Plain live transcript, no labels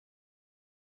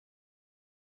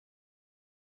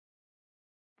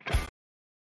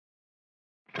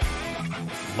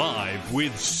Live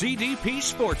with CDP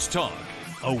Sports Talk,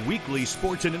 a weekly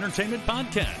sports and entertainment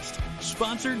podcast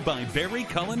sponsored by Barry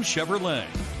Cullen Chevrolet.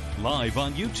 Live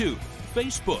on YouTube,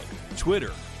 Facebook, Twitter,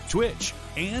 Twitch,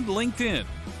 and LinkedIn.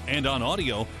 And on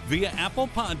audio via Apple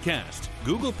Podcast,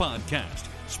 Google Podcast,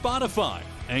 Spotify,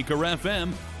 Anchor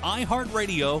FM,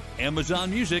 iHeartRadio, Amazon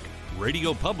Music,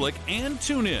 Radio Public, and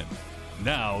TuneIn.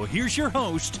 Now, here's your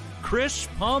host, Chris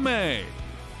Palme.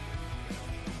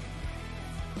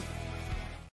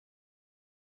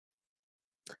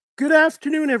 Good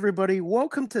afternoon, everybody.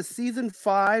 Welcome to Season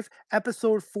 5,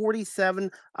 Episode 47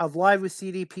 of Live with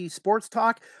CDP Sports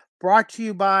Talk, brought to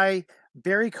you by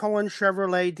Barry Cullen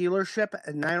Chevrolet Dealership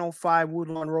at 905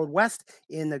 Woodlawn Road West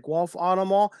in the Guelph Auto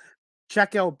Mall.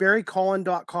 Check out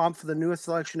barrycullen.com for the newest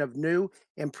selection of new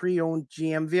and pre-owned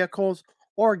GM vehicles,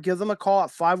 or give them a call at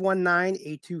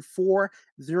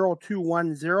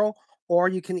 519-824-0210, or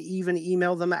you can even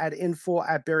email them at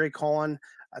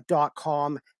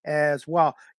info@barrycullen.com as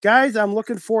well. Guys, I'm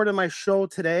looking forward to my show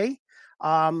today.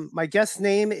 My guest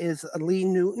name is Lee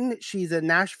Newton. She's a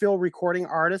Nashville recording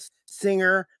artist,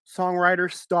 singer,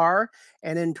 songwriter, star.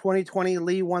 And in 2020,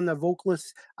 Lee won the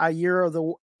Vocalist Year of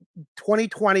the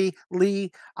 2020,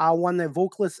 Lee won the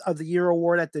Vocalist of the Year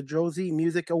award at the Josie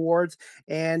Music Awards,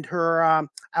 and her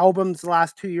albums the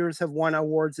last 2 years have won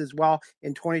awards as well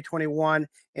in 2021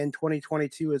 and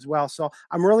 2022 as well. So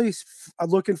I'm really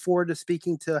looking forward to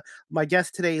speaking to my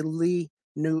guest today, Lee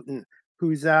Newton,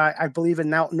 who's I believe in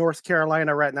North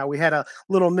Carolina right now. We had a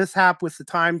little mishap with the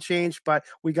time change, but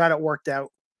we got it worked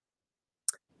out.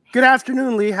 Good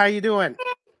afternoon, Lee. How you doing?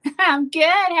 I'm good.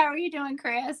 How are you doing,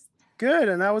 Chris? Good.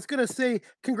 And I was going to say,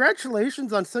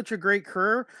 congratulations on such a great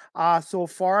career so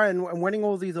far and winning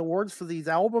all these awards for these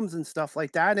albums and stuff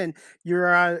like that. And you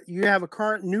have a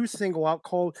current new single out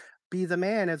called Be the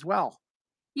Man as well.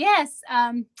 Yes.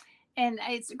 And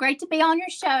it's great to be on your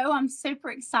show. I'm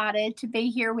super excited to be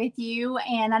here with you.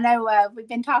 And I know we've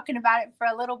been talking about it for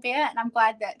a little bit, and I'm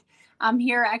glad that I'm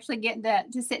here actually getting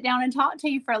to sit down and talk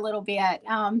to you for a little bit.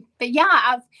 But yeah,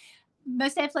 I've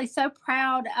most definitely so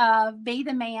proud of Be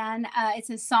the Man. It's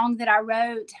a song that I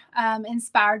wrote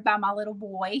inspired by my little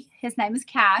boy. His name is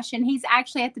Cash, and he's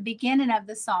actually at the beginning of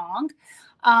the song.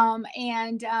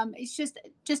 It's just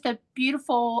a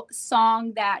beautiful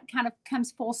song that kind of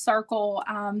comes full circle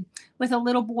with a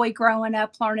little boy growing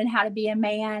up, learning how to be a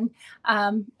man,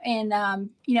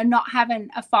 not having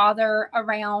a father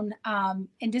around,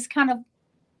 and just kind of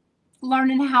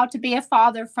learning how to be a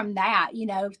father from that,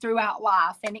 throughout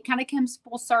life. And it kind of comes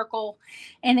full circle,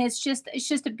 and it's just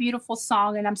a beautiful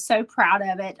song, and I'm so proud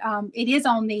of it. It is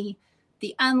on the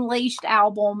Unleashed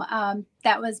album.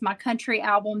 That was my country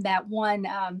album that won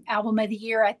Album of the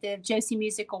Year at the Josie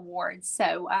Music Awards.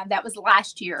 So that was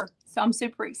last year. So I'm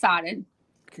super excited.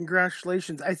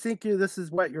 Congratulations. I think this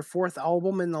is your fourth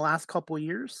album in the last couple of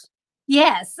years?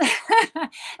 Yes.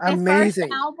 Amazing.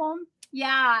 First album.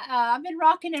 Yeah, I've been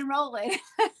rocking and rolling,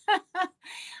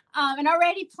 and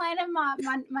already planning my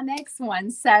next one.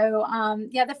 So,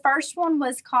 the first one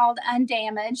was called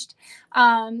Undamaged,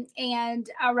 and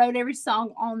I wrote every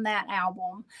song on that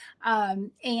album,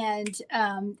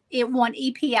 it won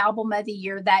EP Album of the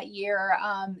Year that year,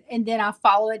 and then I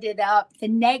followed it up the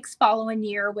next following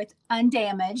year with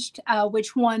Undamaged,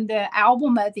 which won the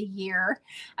Album of the Year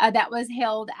that was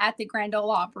held at the Grand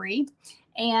Ole Opry,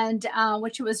 and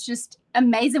which was just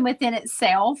amazing within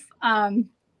itself. And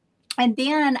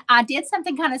then I did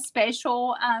something kind of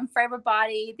special for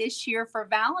everybody this year for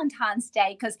Valentine's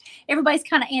Day, because everybody's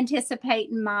kind of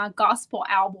anticipating my gospel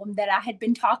album that I had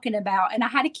been talking about, and I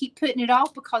had to keep putting it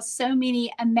off because so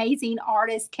many amazing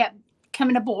artists kept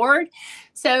coming aboard.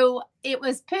 So it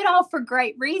was put off for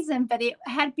great reason, but it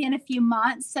had been a few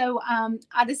months. So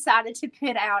I decided to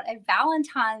put out a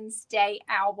Valentine's Day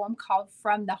album called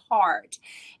From the Heart.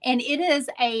 And it is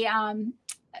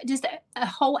just a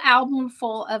whole album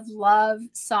full of love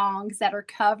songs that are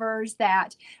covers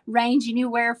that range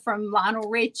anywhere from Lionel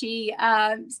Richie,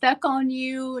 Stuck on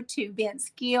You, to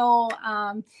Vince Gill,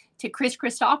 to Chris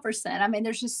Christopherson. I mean,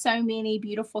 there's just so many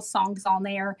beautiful songs on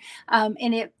there.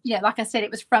 And it, like I said,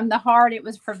 it was from the heart. It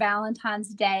was for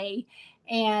Valentine's Day.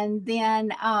 And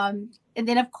then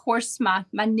of course, my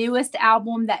newest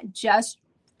album that just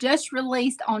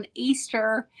released on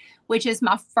Easter, which is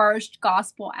my first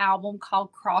gospel album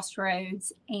called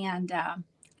Crossroads. And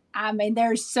I mean,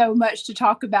 there's so much to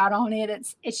talk about on it.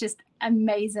 It's just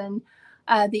amazing.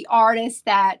 The artists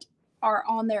that are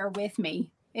on there with me,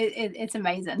 it's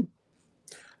amazing.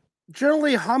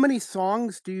 Generally, how many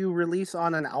songs do you release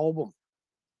on an album?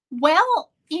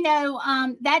 Well,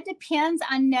 that depends.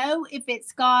 I know if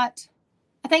it's got,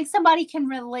 I think somebody can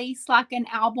release like an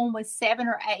album with 7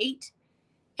 or 8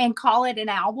 and call it an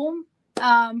album.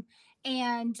 I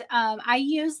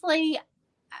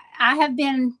have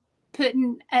been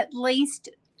putting at least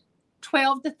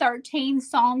 12 to 13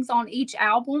 songs on each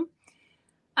album.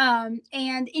 And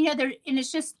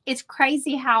it's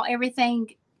crazy how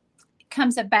everything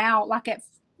comes about. Like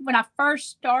when I first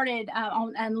started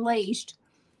on Unleashed,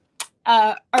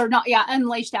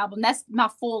 Unleashed album. That's my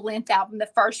full length album, the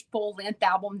first full length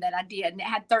album that I did, and it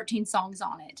had 13 songs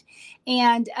on it.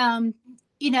 And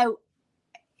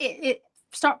it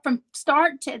from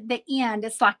start to the end,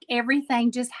 it's like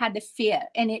everything just had to fit,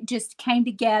 and it just came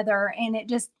together, and it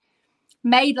just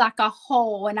made like a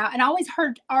whole. And I always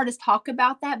heard artists talk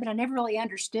about that, but I never really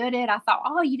understood it. I thought,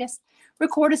 oh, you just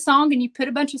record a song and you put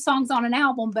a bunch of songs on an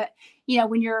album. But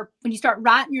when you start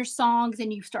writing your songs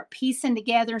and you start piecing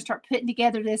together and start putting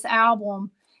together this album,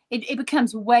 it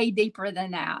becomes way deeper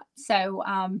than that. So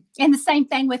and the same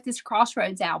thing with this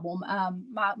Crossroads album,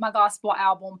 my gospel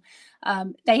album.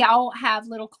 They all have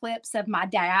little clips of my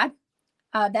dad.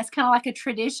 That's kind of like a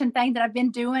tradition thing that I've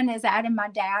been doing, is adding my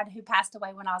dad, who passed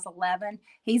away when I was 11.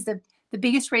 He's the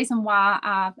biggest reason why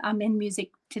I'm in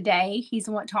music today. He's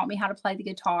the one that taught me how to play the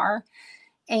guitar.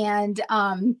 And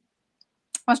I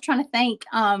was trying to think.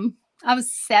 I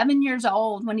was 7 years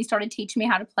old when he started teaching me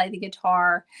how to play the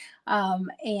guitar.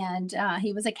 And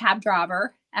he was a cab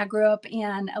driver. I grew up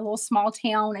in a little small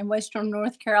town in Western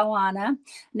North Carolina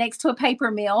next to a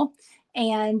paper mill.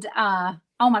 And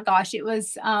oh my gosh, it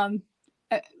was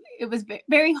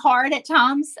very hard at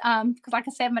times, because like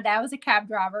I said, my dad was a cab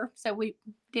driver, so we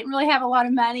didn't really have a lot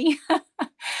of money.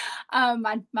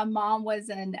 My mom was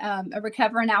a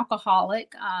recovering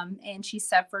alcoholic, and she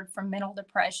suffered from mental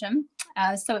depression.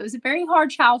 So it was a very hard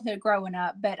childhood growing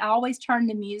up, but I always turned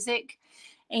to music.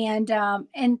 And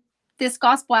this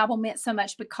gospel album meant so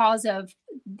much because of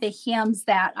the hymns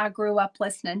that I grew up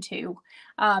listening to.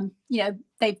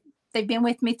 They've been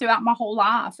with me throughout my whole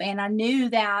life. And I knew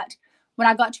that when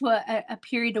I got to a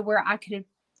period of where I could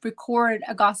record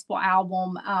a gospel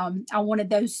album, I wanted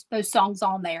those songs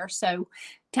on there. So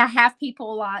to have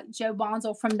people like Joe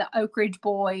Bonzel from the Oak Ridge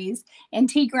Boys, and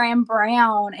T. Graham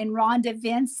Brown, and Rhonda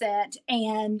Vincent,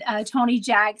 and Tony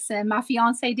Jackson, my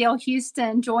fiance Dale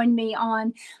Houston joined me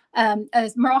on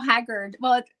Merle Haggard.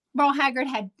 Well, Merle Haggard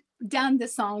had done the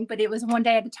song, but it was One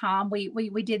Day at a Time.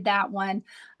 We did that one.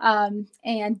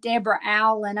 And Deborah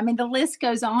Allen. I mean, the list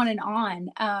goes on and on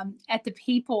at the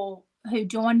people who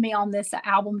joined me on this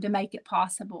album to make it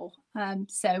possible.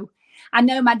 So I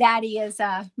know my daddy is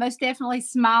most definitely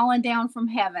smiling down from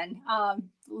heaven,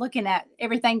 looking at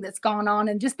everything that's gone on.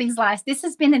 And just this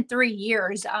has been in 3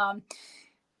 years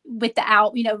with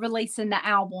the releasing the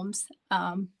albums,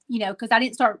 because I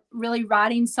didn't start really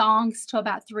writing songs till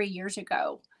about 3 years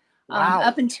ago. Wow.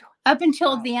 Up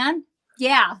until then.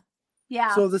 Yeah.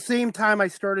 Yeah. So the same time I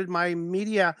started my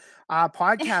media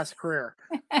podcast career.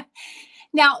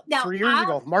 Now 3 years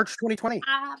ago, March 2020.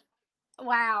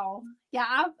 Wow.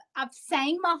 Yeah. I've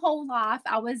sang my whole life.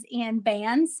 I was in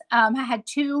bands. I had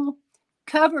 2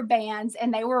 cover bands,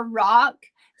 and they were rock,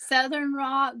 Southern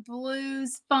rock,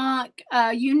 blues, funk,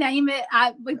 you name it.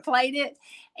 We played it.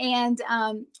 And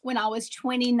when I was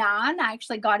 29, I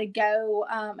actually got to go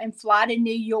and fly to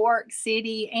New York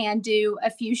City and do a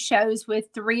few shows with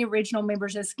 3 original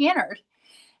members of Skinner.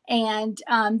 And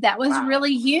that was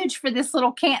really huge for this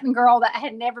little Canton girl that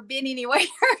had never been anywhere.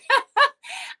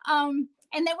 And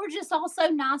they were just all so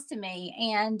nice to me.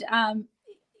 And,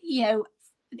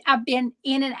 I've been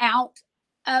in and out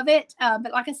of it.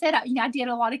 But like I said, I did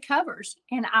a lot of covers,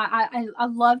 and I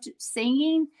loved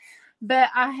singing, but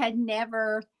I had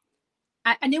never,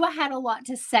 I knew I had a lot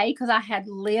to say because I had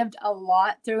lived a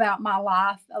lot throughout my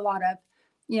life, a lot of,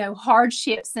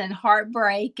 hardships and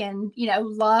heartbreak and,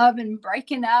 love and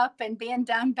breaking up and being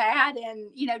done bad. And,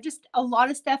 just a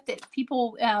lot of stuff that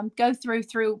people go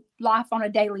through life on a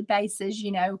daily basis,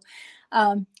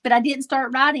 but I didn't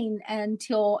start writing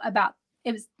until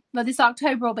this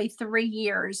October will be 3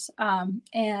 years.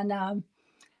 And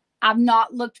I've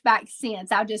not looked back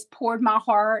since. I just poured my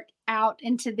heart out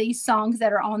into these songs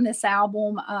that are on this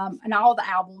album, and all the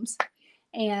albums.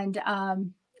 And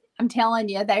I'm telling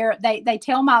you, they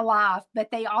tell my life,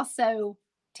 but they also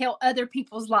tell other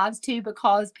people's lives too,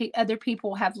 because other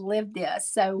people have lived this.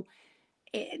 So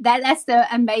that's the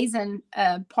amazing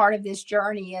part of this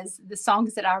journey, is the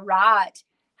songs that I write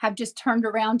have just turned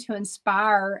around to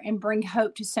inspire and bring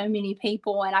hope to so many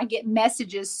people. And I get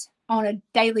messages on a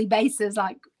daily basis,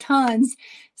 like tons,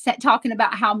 talking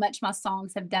about how much my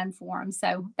songs have done for them.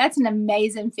 So that's an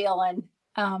amazing feeling.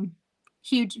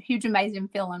 Huge, amazing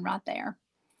feeling right there.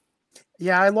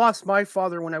 Yeah, I lost my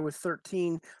father when I was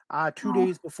 13, 2 Oh,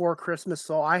 days before Christmas,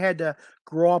 so I had to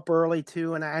grow up early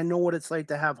too, and I know what it's like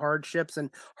to have hardships and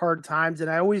hard times,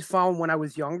 and I always found when I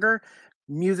was younger,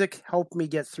 music helped me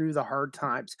get through the hard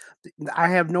times. I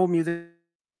have no music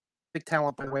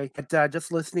talent, by the way, but,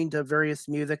 just listening to various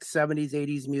music, 70s,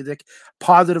 80s music,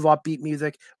 positive, upbeat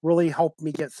music really helped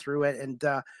me get through it, and,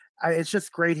 it's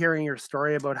just great hearing your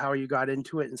story about how you got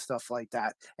into it and stuff like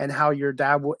that, and how your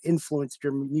dad influenced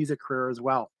your music career as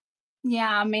well.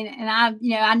 yeah. I mean, and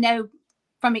I know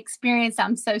from experience,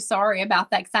 I'm so sorry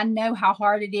about that because I know how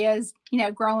hard it is,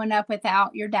 growing up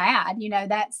without your dad.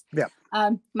 That's Yeah.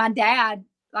 my dad.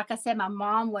 Like I said, my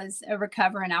mom was a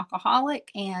recovering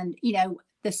alcoholic, and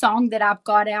the song that I've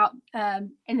got out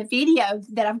and the video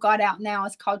that I've got out now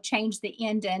is called "Change the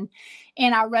Ending,"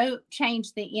 and I wrote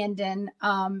 "Change the Ending."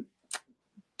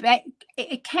 But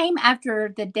it came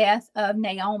after the death of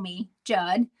Naomi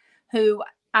Judd, who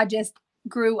I just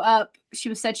grew up. She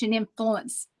was such an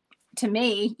influence to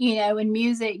me, in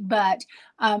music. But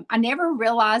I never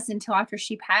realized until after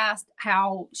she passed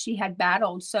how she had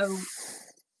battled so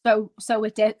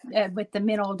with the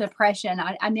mental depression.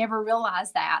 I never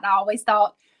realized that. I always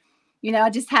thought, I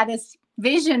just had this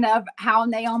vision of how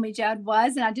Naomi Judd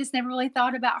was, and I just never really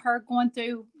thought about her going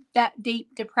through that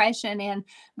deep depression. And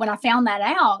when I found that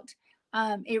out,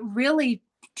 it really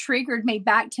triggered me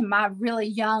back to my really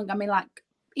young, I mean, like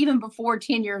even before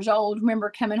 10 years old, remember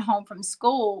coming home from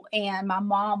school and my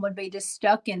mom would be just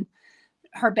stuck in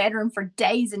her bedroom for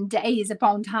days and days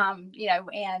upon time,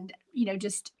 and,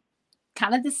 just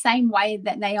kind of the same way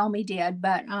that Naomi did.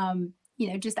 But,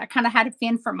 just I kind of had to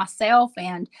fend for myself.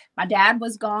 And my dad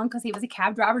was gone because he was a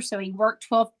cab driver. So he worked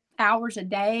 12 hours a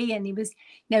day. And he was,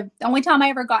 the only time I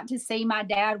ever got to see my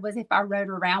dad was if I rode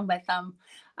around with him.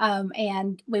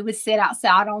 And we would sit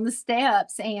outside on the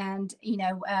steps and,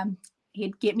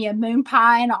 he'd get me a moon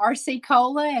pie and a RC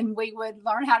cola and we would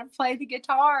learn how to play the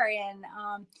guitar. And,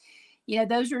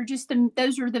 those are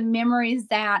the memories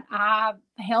that I've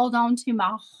held on to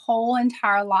my whole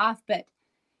entire life. But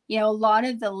a lot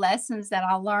of the lessons that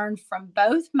I learned from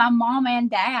both my mom and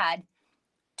dad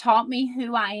taught me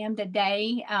who I am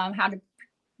today, how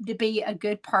to be a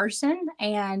good person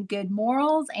and good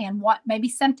morals and what maybe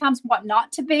sometimes what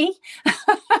not to be.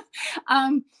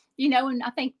 And I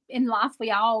think in life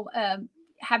we all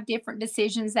have different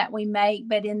decisions that we make,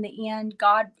 but in the end,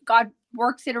 God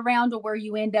works it around to where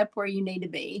you end up where you need to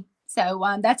be. So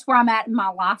that's where I'm at in my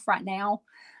life right now.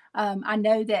 I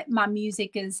know that my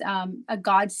music is a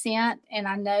God sent, and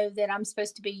I know that I'm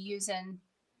supposed to be using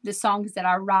the songs that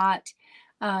I write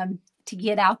to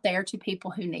get out there to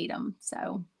people who need them.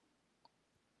 So,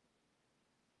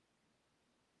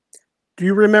 Do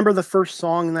you remember the first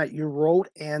song that you wrote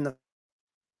and the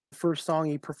first song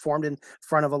you performed in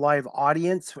front of a live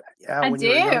audience, I when you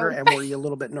were younger, do. and were you a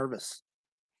little bit nervous?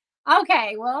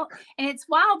 Okay, well, and it's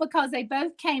wild because they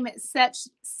both came at such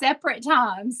separate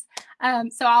times.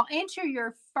 So I'll answer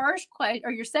your first question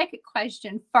or your second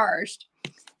question first.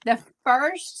 The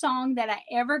first song that I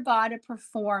ever got to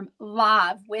perform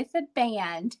live with a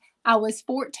band, I was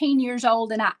 14 years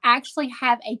old, and I actually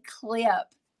have a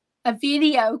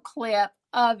video clip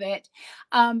of it.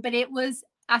 But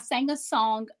I sang a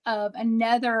song of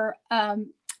another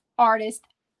artist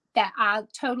that I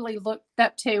totally looked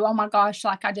up to. Oh my gosh,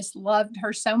 like I just loved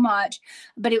her so much.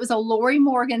 But it was a Lori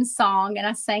Morgan song, and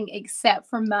I sang Except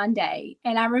for Monday.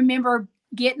 And I remember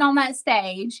getting on that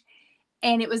stage,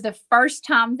 and it was the first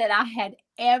time that I had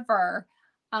ever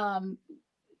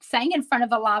sang in front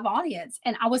of a live audience,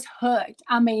 and I was hooked.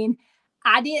 I mean,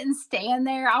 I didn't stand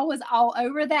there. I was all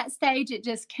over that stage. It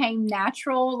just came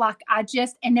natural.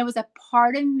 And there was a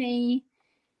part of me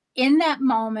in that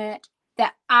moment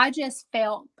that I just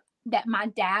felt that my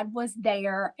dad was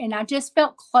there, and I just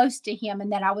felt close to him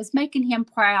and that I was making him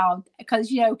proud because,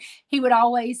 he would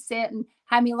always sit and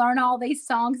have me learn all these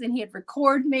songs, and he'd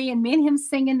record me and him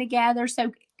singing together.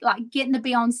 So like getting to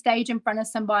be on stage in front of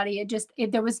somebody,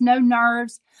 there was no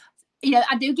nerves.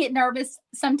 I do get nervous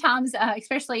sometimes,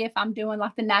 especially if I'm doing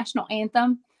like the national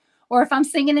anthem or if I'm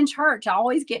singing in church. I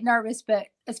always get nervous. But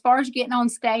as far as getting on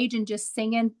stage and just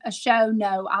singing a show,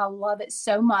 no, I love it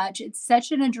so much. It's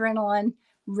such an adrenaline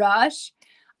rush.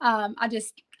 I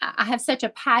have such a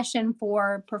passion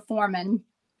for performing.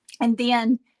 And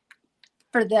then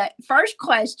for the first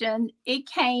question,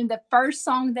 the first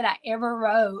song that I ever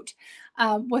wrote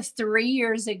was 3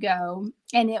 years ago.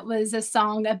 And it was a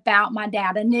song about my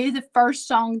dad. I knew the first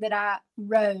song that I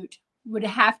wrote would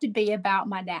have to be about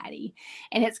my daddy.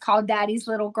 And it's called Daddy's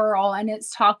Little Girl. And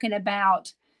it's talking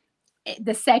about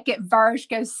the second verse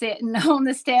goes sitting on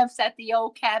the steps at the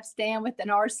old cab stand with an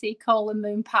RC Cola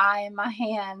moon pie in my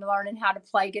hand, learning how to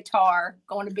play guitar,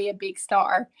 going to be a big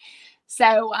star.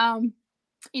 So,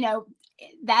 you know,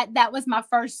 that was my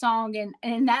first song.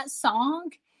 And that song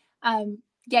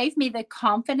gave me the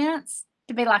confidence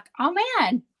to be like, oh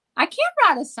man, I can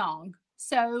write a song.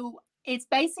 So it's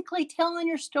basically telling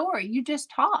your story. You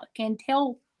just talk and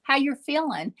tell how you're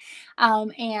feeling.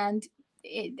 And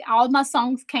all my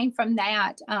songs came from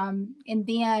that. And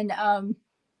then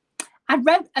I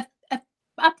wrote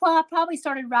I probably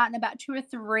started writing about 2 or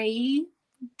 3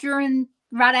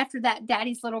 right after that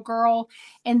Daddy's Little Girl.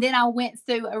 And then I went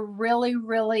through a really,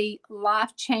 really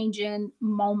life-changing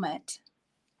moment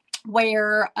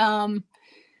where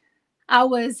I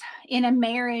was in a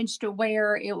marriage to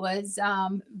where it was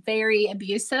very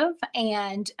abusive.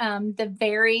 And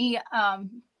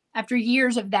after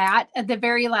years of that, at the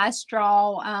very last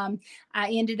straw, I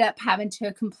ended up having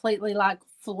to completely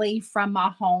flee from my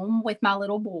home with my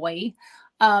little boy,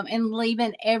 and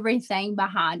leaving everything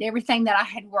behind, everything that I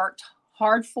had worked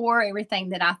hard for, everything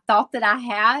that I thought that I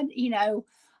had,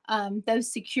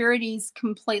 those securities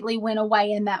completely went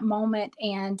away in that moment.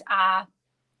 And I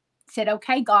said,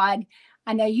 okay, God,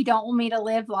 I know you don't want me to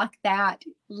live like that.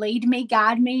 Lead me,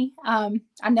 guide me. I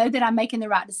know that I'm making the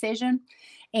right decision.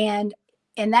 And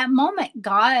in that moment,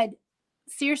 God,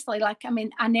 seriously, I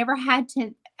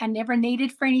never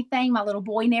needed for anything. My little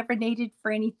boy never needed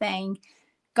for anything.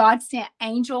 God sent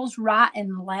angels right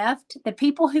and left. The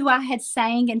people who I had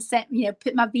sang and sent,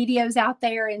 put my videos out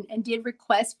there and did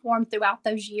requests for them throughout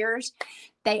those years,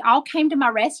 they all came to my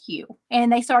rescue.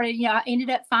 And they started, I ended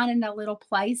up finding a little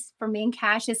place for me and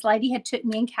Cash. This lady had took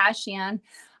me and Cash in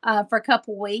for a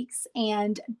couple weeks.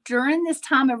 And during this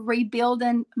time of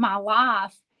rebuilding my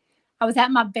life, I was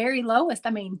at my very lowest.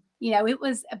 It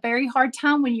was a very hard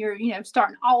time when you're,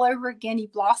 starting all over again.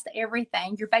 You've lost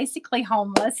everything. You're basically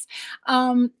homeless.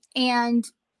 But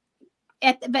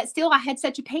still I had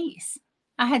such a peace.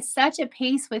 I had such a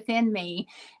peace within me.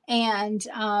 And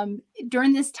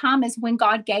during this time is when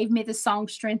God gave me the song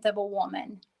Strength of a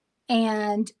Woman.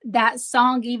 And that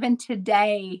song, even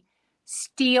today,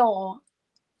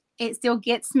 it still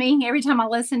gets me every time I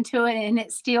listen to it. And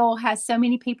it still has so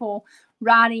many people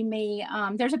writing me.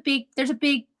 There's a big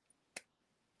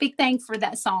thing for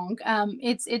that song.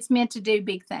 It's meant to do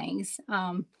big things.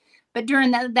 But during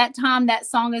that time, that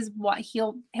song is what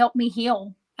helped me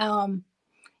heal.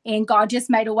 And God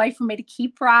just made a way for me to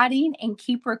keep writing and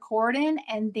keep recording.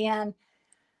 And then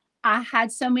I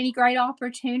had so many great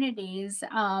opportunities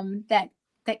that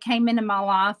came into my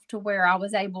life to where I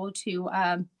was able to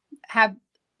have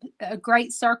a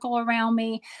great circle around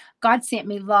me. God sent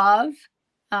me love.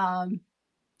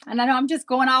 And I know I'm just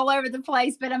going all over the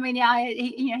place, but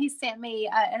he sent me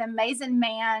an amazing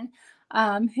man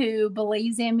who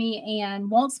believes in me and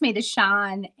wants me to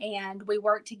shine. And we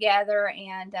work together.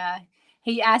 And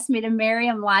he asked me to marry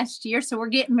him last year. So we're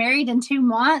getting married in 2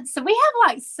 months. So we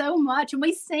have so much. And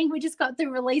we sing. We just got through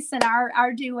releasing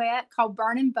our duet called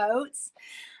Burning Boats.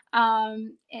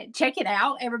 Check it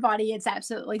out, everybody. It's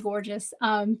absolutely gorgeous.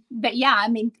 But yeah,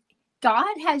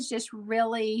 God has just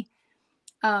really,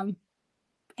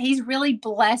 he's really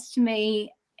blessed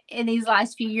me in these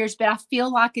last few years, but I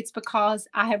feel like it's because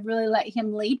I have really let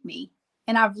him lead me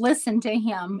and I've listened to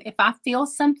him. If I feel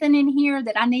something in here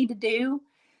that I need to do,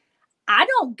 I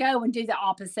don't go and do the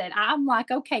opposite. I'm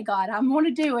like, okay, God, I'm going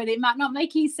to do it. It might not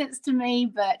make any sense to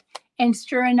me, and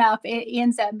sure enough, it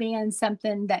ends up being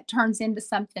something that turns into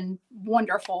something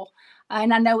wonderful.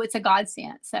 And I know it's a God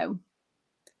sent. So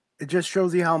it just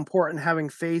shows you how important having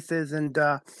faith is. And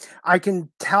I can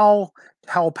tell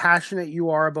how passionate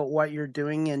you are about what you're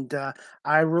doing. And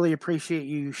I really appreciate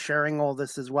you sharing all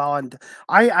this as well. And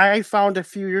I found a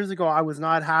few years ago, I was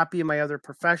not happy in my other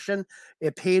profession.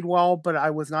 It paid well, but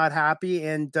I was not happy.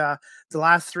 And the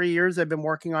last 3 years, I've been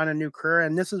working on a new career.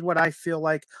 And this is what I feel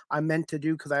like I'm meant to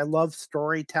do because I love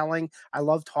storytelling. I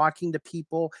love talking to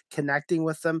people, connecting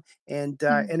with them, and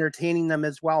entertaining them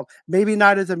as well. Maybe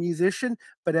not as a musician,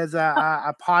 but as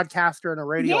a podcaster and a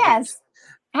radio host.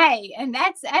 Hey, and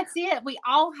that's it. We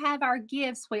all have our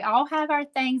gifts. We all have our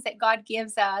things that God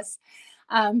gives us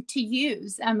to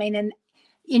use. I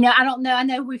don't know. I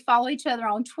know we follow each other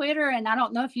on Twitter, and I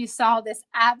don't know if you saw this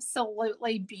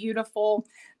absolutely beautiful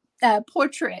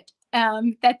portrait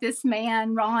that this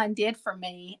man, Ron, did for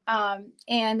me.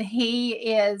 And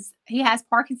he has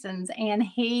Parkinson's, and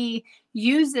he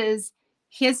uses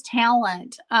his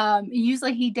talent.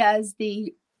 Usually he does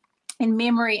in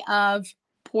memory of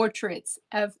portraits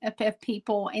of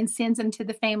people and sends them to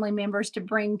the family members to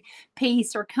bring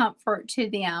peace or comfort to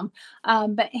them.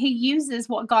 But he uses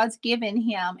what God's given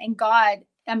him, and God,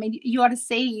 I mean, you ought to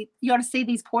see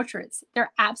these portraits.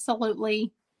 They're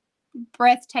absolutely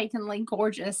breathtakingly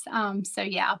gorgeous. So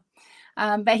yeah.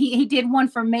 But he did one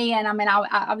for me, and I mean,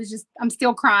 I'm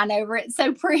still crying over it.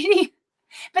 So pretty.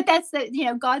 But that's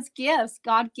God's gifts.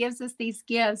 God gives us these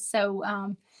gifts,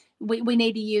 so we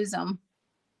need to use them.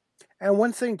 And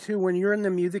one thing too, when you're in the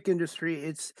music industry,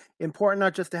 it's important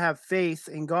not just to have faith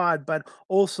in God, but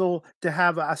also to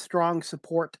have a strong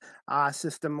support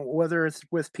system, whether it's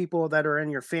with people that are in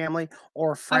your family or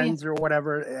Oh yeah, friends or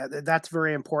whatever. That's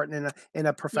very important in a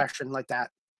yeah. profession like that.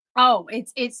 Oh,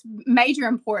 it's major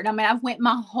important. I mean, I've went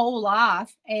my whole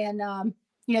life, and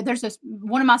there's this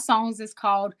one of my songs is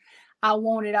called "I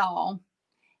Want It All,"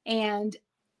 and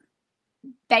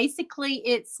basically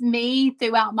it's me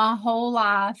throughout my whole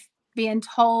life being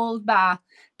told by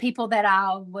people that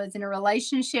I was in a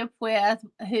relationship with,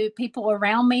 who people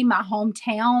around me, my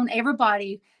hometown,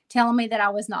 everybody telling me that I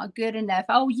was not good enough.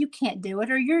 Oh, you can't do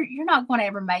it, or you're not going to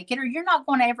ever make it, or you're not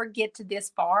going to ever get to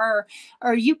this far,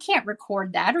 or you can't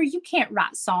record that, or you can't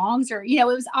write songs, or it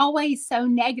was always so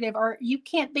negative, or you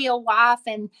can't be a wife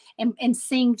and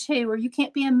sing too, or you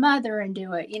can't be a mother and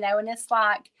do it, and it's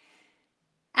like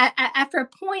after a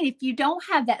point, if you don't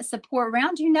have that support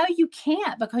around you, no, you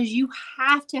can't, because you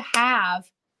have to have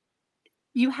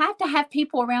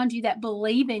people around you that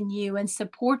believe in you and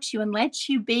support you and let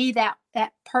you be that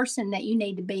person that you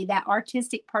need to be, that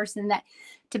artistic person, that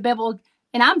to be able.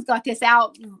 And I've got this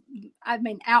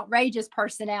outrageous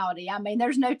personality. I mean,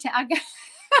 there's no time.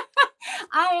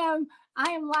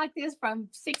 I am like this from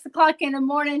 6 o'clock in the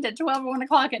morning to 12 or 1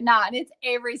 o'clock at night. It's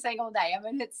every single day. I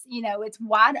mean, it's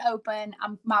wide open.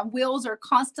 My wheels are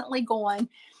constantly going,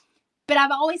 but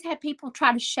I've always had people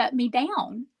try to shut me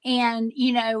down. And,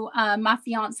 my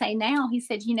fiance now, he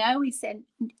said,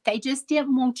 they just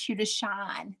didn't want you to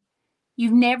shine.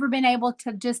 You've never been able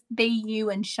to just be you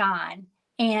and shine.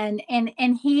 And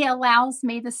he allows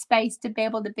me the space to be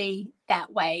able to be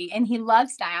that way. And he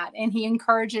loves that. And he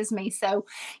encourages me. So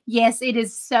yes, it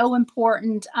is so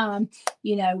important. Listen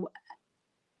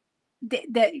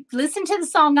to the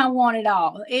song, "I Want It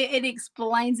All." It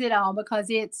explains it all,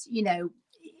 because it's,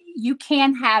 you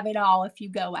can have it all if you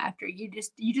go after it.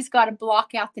 You just got to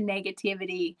block out the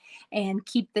negativity and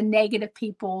keep the negative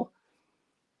people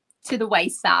to the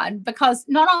wayside, because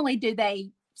not only do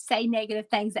they say negative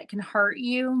things that can hurt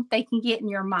you, they can get in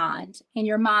your mind, and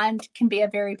your mind can be a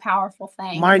very powerful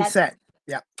thing. Mindset.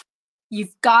 Yeah. You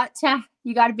got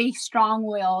to be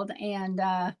strong-willed, and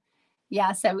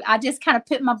yeah, so I just kind of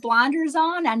put my blinders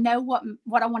on. I know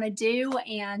what I want to do,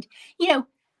 and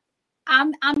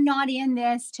I'm not in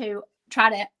this to try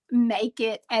to make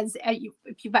it as if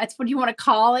that's what you want to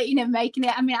call it, making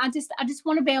it. I mean, I just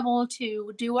want to be able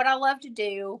to do what I love to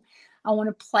do. I want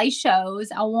to play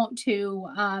shows. I want to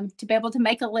be able to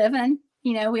make a living.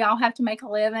 We all have to make a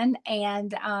living,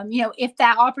 and if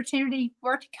that opportunity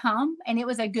were to come and it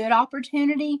was a good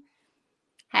opportunity,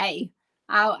 hey,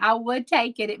 I would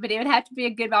take it, but it would have to be a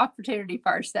good opportunity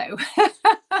first, though.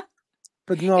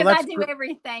 But no, Because I do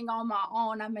everything on my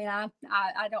own. I mean, I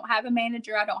don't have a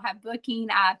manager. I don't have booking.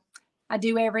 I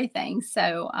do everything.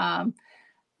 So,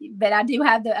 but I do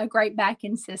have a great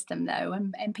backing system, though,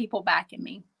 and people backing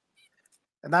me.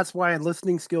 And that's why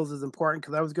listening skills is important,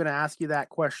 because I was going to ask you that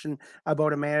question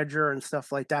about a manager and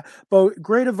stuff like that. But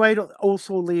great advice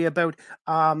also, Lee, about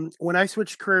when I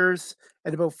switched careers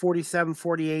at about 47,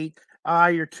 48,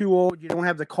 you're too old. You don't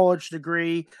have the college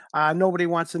degree. Nobody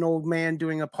wants an old man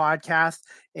doing a podcast.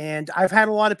 And I've had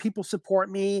a lot of people support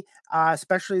me,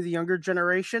 especially the younger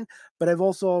generation. But I've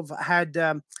also had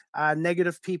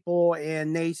negative people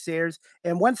and naysayers.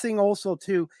 And one thing also,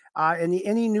 too, in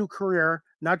any new career,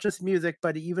 not just music,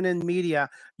 but even in media,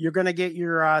 you're going to get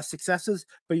your successes,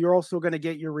 but you're also going to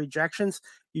get your rejections.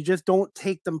 You just don't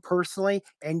take them personally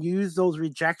and use those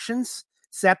rejections,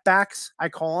 setbacks, I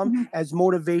call them, as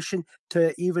motivation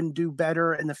to even do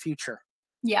better in the future.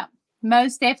 Yeah,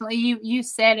 most definitely. You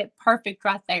said it perfect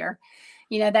right there.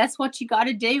 That's what you got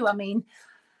to do. I mean,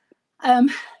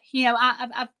 I've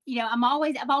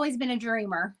always been a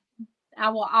dreamer. I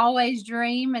will always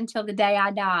dream until the day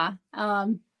I die.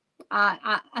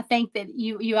 I think that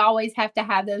you always have to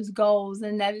have those goals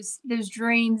and those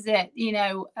dreams that,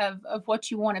 of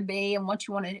what you want to be and what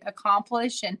you want to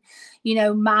accomplish. And,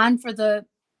 mine for the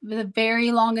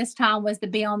very longest time was to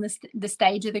be on the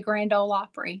stage of the Grand Ole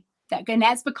Opry. And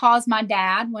that's because my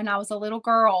dad, when I was a little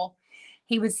girl,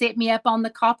 he would sit me up on the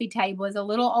coffee table as a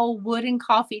little old wooden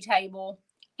coffee table.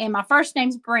 And my first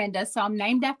name's Brenda, so I'm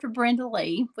named after Brenda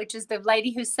Lee, which is the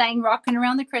lady who sang Rocking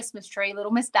Around the Christmas Tree,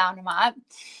 Little Miss Dynamite.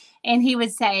 And he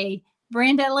would say,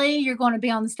 Brenda Lee, you're going to be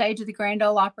on the stage of the Grand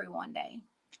Ole Opry one day.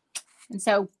 And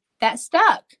so that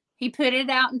stuck. He put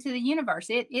it out into the universe.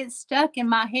 It stuck in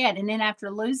my head. And then after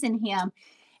losing him,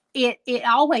 it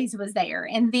always was there.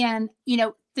 And then,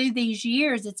 through these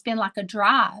years, it's been like a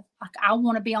drive. Like, I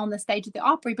want to be on the stage of the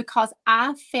Opry, because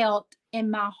I felt in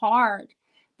my heart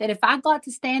that if I got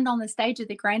to stand on the stage of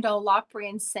the Grand Ole Opry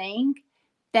and sing,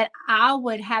 that I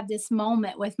would have this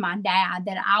moment with my dad,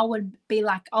 that I would be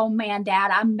like, oh man,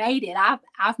 Dad, I made it.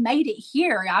 I've made it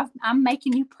here. I'm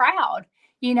making you proud,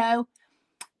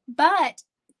 but,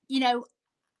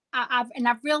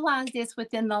 I've realized this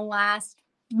within the last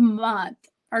month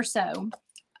or so,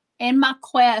 in my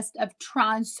quest of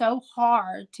trying so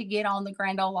hard to get on the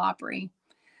Grand Ole Opry,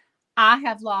 I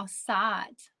have lost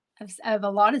sight of a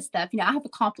lot of stuff. I have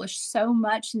accomplished so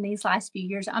much in these last few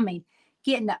years. I mean,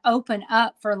 getting to open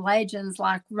up for legends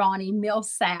like Ronnie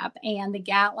Millsap and the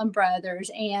Gatlin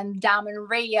Brothers and Diamond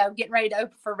Rio, getting ready to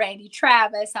open for Randy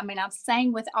Travis. I mean, I've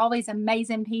sang with all these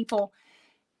amazing people.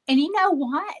 And you know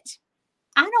what?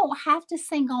 I don't have to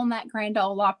sing on that Grand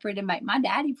Ole Opry to make my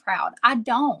daddy proud. I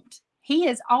don't. He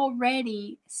is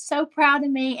already so proud of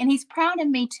me. And he's proud of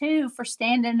me, too, for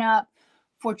standing up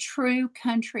for true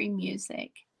country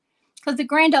music. Because the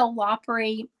Grand Ole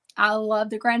Opry, I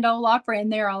love the Grand Ole Opry,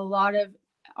 and there are a lot of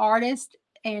artists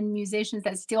and musicians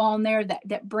that's still on there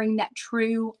that bring that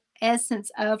true essence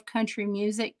of country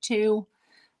music to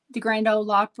the Grand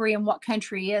Ole Opry and what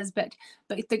country is. But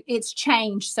it's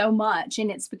changed so much,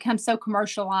 and it's become so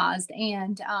commercialized.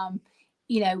 And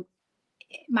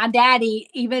my daddy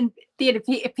even did,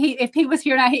 if he was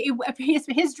here now,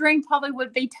 his dream probably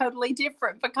would be totally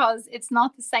different, because it's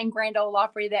not the same Grand Ole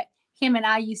Opry that him and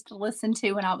I used to listen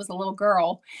to when I was a little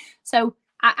girl. So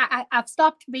I've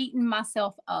stopped beating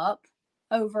myself up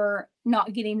over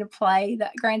not getting to play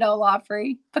the Grand Ole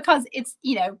Opry, because it's,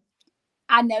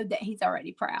 I know that he's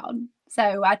already proud.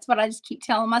 So that's what I just keep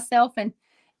telling myself. And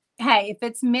hey, if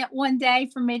it's meant one day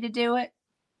for me to do it,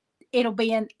 it'll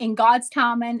be in God's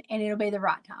timing, and it'll be the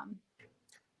right time.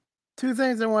 Two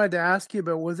things I wanted to ask you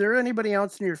about. Was there anybody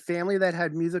else in your family that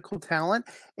had musical talent?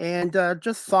 And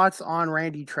just thoughts on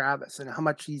Randy Travis and how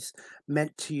much he's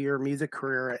meant to your music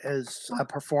career as a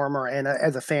performer and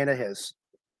as a fan of his.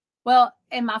 Well,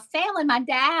 in my family, my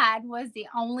dad was the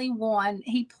only one.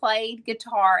 He played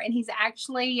guitar, and he's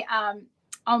actually on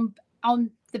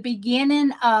the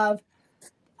beginning of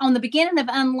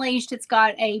Unleashed. It's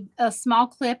got a small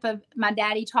clip of my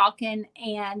daddy talking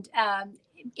and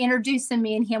introducing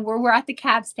me and him, where we're at the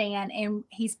cab stand and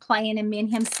he's playing and me and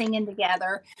him singing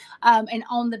together. And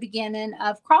on the beginning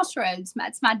of Crossroads,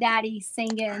 it's my daddy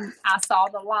singing I Saw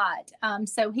the Light.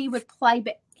 So he would play,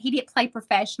 but he didn't play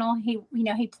professional.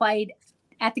 He played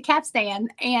at the cab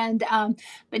stand, and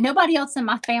but nobody else in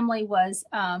my family was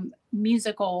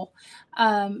musical.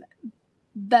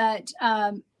 But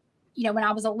when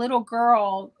I was a little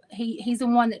girl, he's the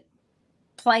one that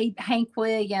played Hank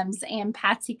Williams and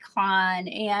Patsy Cline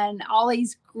and all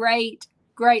these great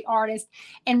artists.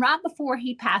 And right before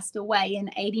he passed away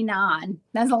in 89,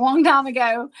 that's a long time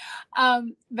ago.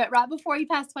 But right before he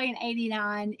passed away in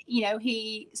 89,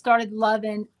 he started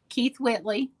loving Keith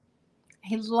Whitley.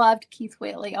 He loved Keith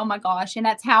Whitley. Oh my gosh. And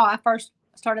that's how I first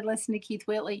started listening to Keith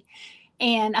Whitley.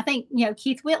 And I think,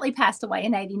 Keith Whitley passed away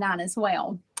in 89 as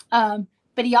well.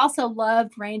 But he also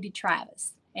loved Randy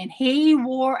Travis. And he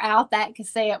wore out that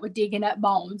cassette with Digging Up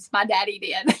Bones. My daddy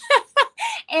did.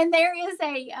 And there is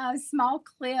a small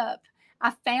clip.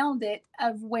 I found it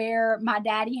of where my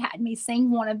daddy had me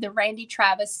sing one of the Randy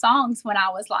Travis songs when I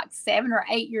was like 7 or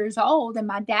 8 years old. And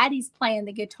my daddy's playing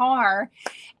the guitar.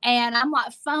 And I'm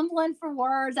like fumbling for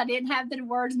words. I didn't have the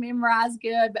words memorized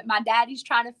good, but my daddy's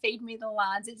trying to feed me the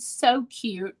lines. It's so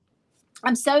cute.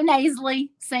 I'm so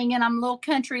nasally singing. I'm a little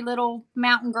country, little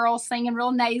mountain girl singing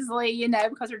real nasally,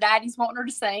 because her daddy's wanting her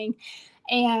to sing.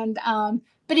 And,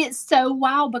 but it's so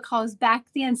wild, because back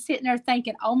then sitting there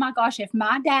thinking, oh my gosh, if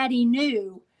my daddy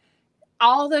knew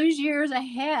all those years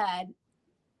ahead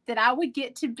that I would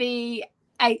get to be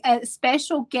a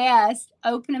special guest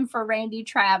opening for Randy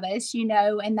Travis,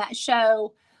 and that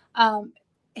show,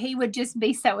 he would just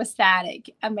be so ecstatic.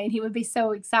 I mean, he would be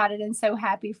so excited and so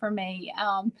happy for me.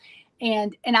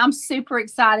 And I'm super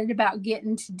excited about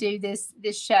getting to do this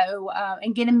show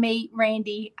and getting to meet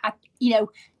Randy.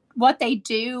 What they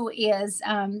do is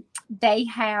they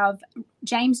have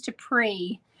James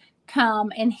Dupree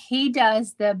come, and he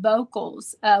does the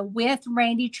vocals with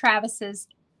Randy Travis's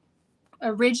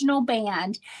original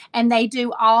band, and they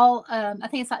do all, I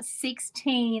think it's like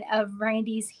 16 of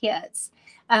Randy's hits.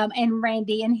 And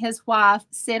Randy and his wife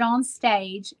sit on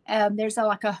stage. There's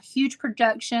like a huge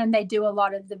production. They do a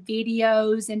lot of the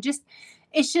videos, and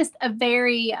it's just a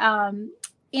very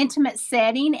intimate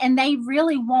setting. And they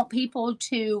really want people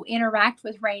to interact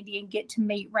with Randy and get to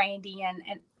meet Randy. And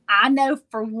I know,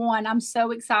 for one, I'm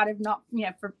so excited, not,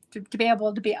 to be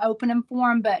able to be opening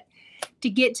for him, but to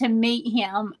get to meet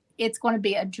him, it's going to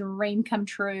be a dream come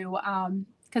true.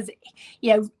 Because,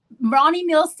 Ronnie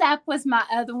Millsap was my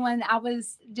other one. I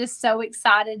was just so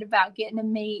excited about getting to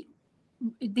meet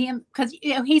them, because,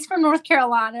 he's from North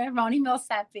Carolina, Ronnie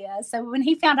Millsap is. So when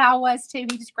he found out I was too,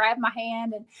 he just grabbed my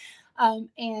hand.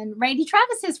 And Randy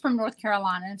Travis is from North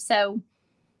Carolina. So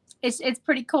it's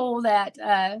pretty cool that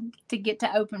to get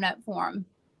to open up for him.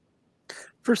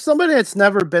 For somebody that's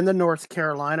never been to North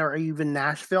Carolina or even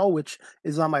Nashville, which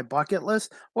is on my bucket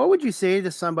list, what would you say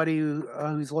to somebody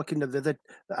who's looking to visit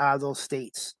those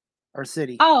states or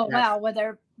city? Oh, wow.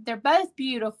 Well, they're both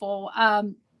beautiful.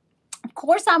 Of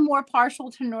course, I'm more partial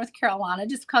to North Carolina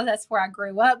just because that's where I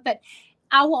grew up. But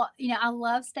I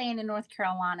love staying in North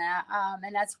Carolina,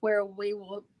 and that's where we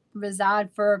will reside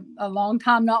for a long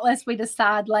time, not unless we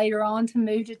decide later on to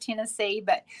move to Tennessee.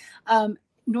 But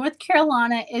North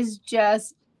Carolina is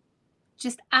just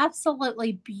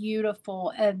absolutely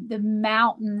beautiful. The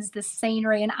mountains, the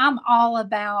scenery, and I'm all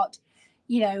about,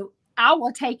 I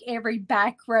will take every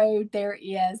back road there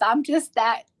is. I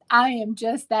am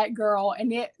just that girl.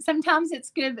 And sometimes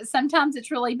it's good, but sometimes it's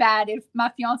really bad if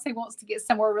my fiance wants to get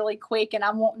somewhere really quick and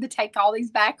I'm wanting to take all these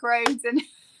back roads. And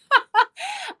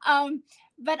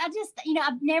but I just,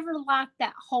 I've never liked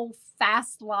that whole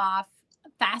fast life,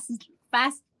 fast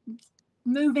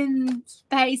moving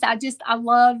space. I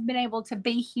love being able to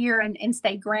be here and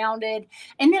stay grounded.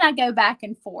 And then I go back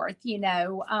and forth,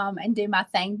 and do my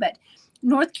thing. But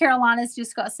North Carolina's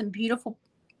just got some beautiful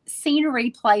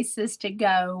scenery places to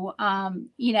go. I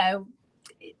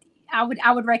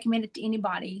would recommend it to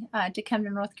anybody to come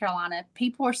to North Carolina.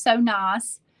 People are so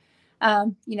nice.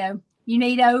 You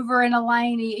need over in a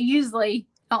lane usually,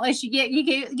 unless you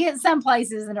get some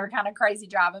places that are kind of crazy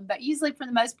driving, but usually for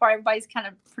the most part, everybody's kind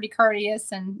of pretty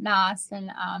courteous and nice.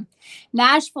 And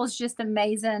Nashville is just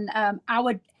amazing. I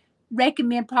would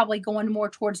recommend probably going more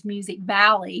towards Music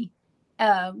Valley,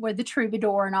 where the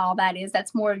Troubadour and all that is.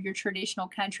 That's more of your traditional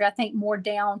country. I think more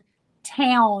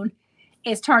downtown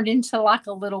is turned into like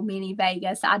a little mini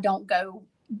Vegas. I don't go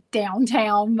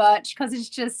downtown much because it's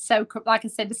just so, like I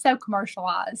said, it's so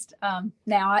commercialized.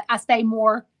 Now I stay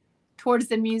more towards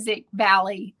the Music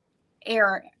Valley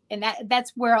area, and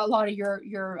that's where a lot of your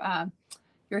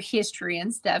history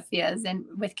and stuff is, and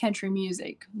with country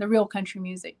music, the real country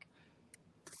music.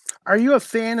 Are you a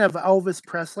fan of Elvis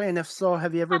Presley? And if so,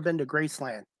 have you ever been to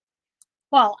Graceland?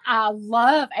 Well, I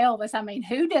love Elvis. I mean,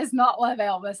 who does not love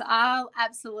Elvis? I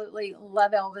absolutely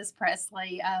love Elvis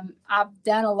Presley. I've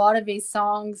done a lot of his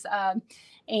songs,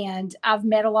 and I've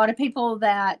met a lot of people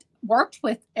that worked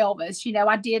with Elvis.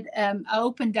 I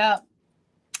opened up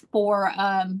for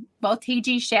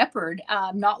T.G. Shepherd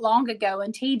not long ago.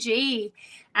 And T.G.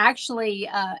 actually,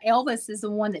 Elvis is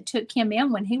the one that took him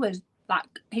in when he was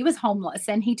homeless,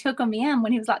 and he took him in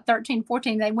when he was like 13,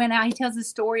 14. They went out. He tells a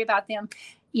story about them,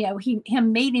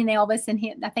 him meeting Elvis,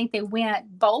 and I think they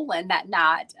went bowling that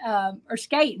night, or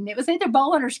skating. It was either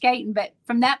bowling or skating, but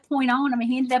from that point on,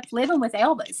 he ended up living with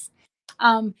Elvis.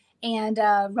 And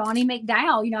Ronnie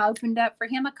McDowell, opened up for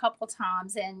him a couple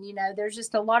times, and, there's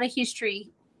just a lot of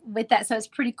history with that. So it's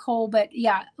pretty cool, but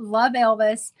yeah, love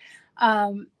Elvis.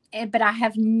 But I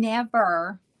have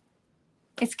never,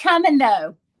 it's coming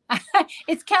though.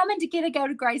 It's coming to go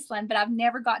to Graceland, but I've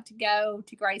never got to go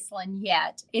to Graceland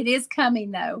yet. It is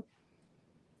coming though.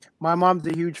 My mom's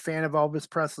a huge fan of Elvis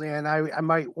Presley, and I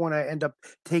might want to end up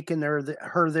taking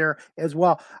her there as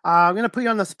well. I'm going to put you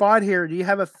on the spot here. Do you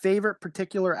have a favorite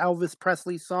particular Elvis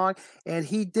Presley song? And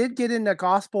he did get into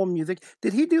gospel music.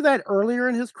 Did he do that earlier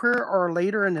in his career or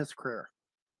later in his career?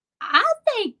 I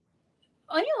think,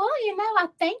 I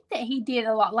think that he did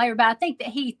a lot later, but I think that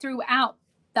he throughout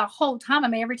the whole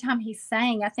time, every time he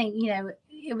sang, I think,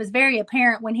 it was very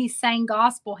apparent when he sang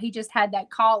gospel, he just had that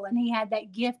call, and he had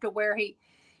that gift of where he,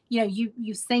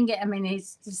 you sing it.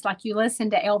 It's just like you listen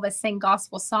to Elvis sing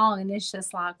gospel song, and it's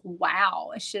just like,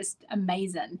 wow, it's just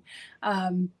amazing.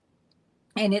 And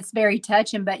it's very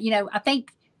touching. But, I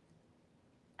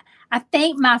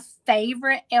think my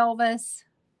favorite Elvis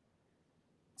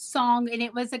song, and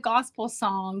it was a gospel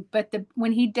song, but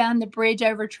when he done the Bridge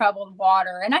Over Troubled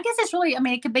Water, and I guess it's really,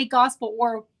 it could be gospel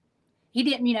or he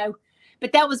didn't,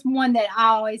 but that was one that I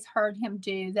always heard him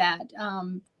do, that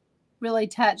really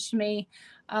touched me.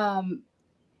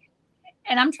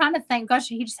 And I'm trying to think, gosh,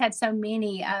 he just had so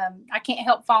many. I Can't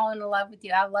Help Falling in Love with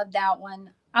You. I love that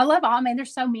one. I love all, I mean,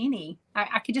 there's so many.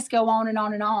 I could just go on and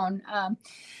on and on.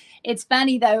 It's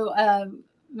funny though,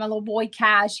 my little boy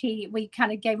Cash, we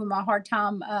kind of gave him a hard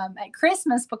time at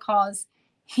Christmas because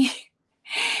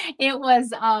it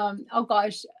was, oh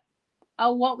gosh,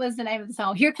 what was the name of the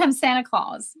song? Here Comes Santa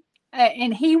Claus.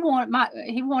 And he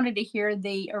wanted to hear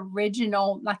the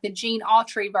original, like the Gene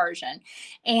Autry version.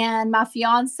 And my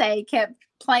fiance kept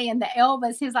playing the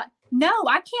Elvis. He's like, no,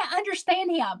 I can't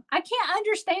understand him. I can't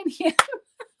understand him.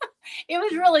 It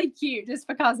was really cute just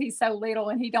because he's so little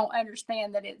and he don't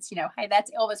understand that it's, hey, that's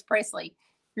Elvis Presley.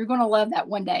 You're going to love that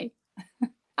one day.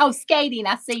 Oh, skating.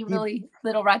 I see really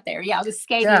little right there. Yeah, the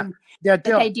skating. Yeah,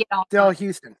 Dale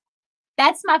Houston.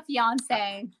 That's my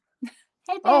fiance.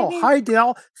 Hey, oh, hi,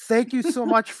 Dale. Thank you so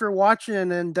much for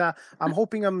watching. And I'm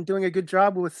hoping I'm doing a good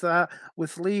job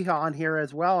with Lee on here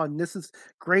as well. And this is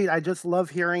great. I just love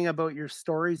hearing about your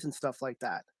stories and stuff like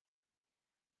that.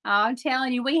 I'm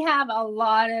telling you, we have a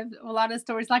lot of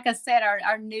stories. Like I said,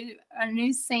 our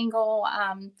new single,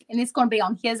 and it's going to be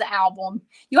on his album.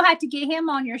 You'll have to get him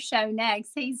on your show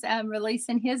next. He's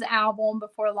releasing his album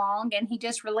before long, and he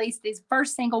just released his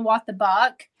first single, "What the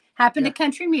Buck," happened to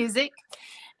country music.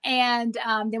 And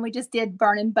then we just did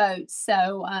Burning Boats.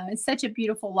 So it's such a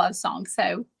beautiful love song.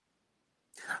 So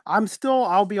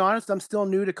I'll be honest, I'm still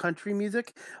new to country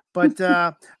music, but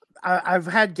I've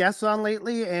had guests on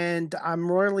lately and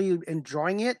I'm really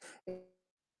enjoying it.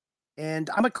 And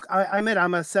I'm a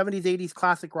 70s, 80s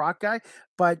classic rock guy,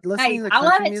 but listening to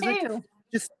country music,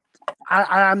 just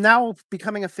I'm now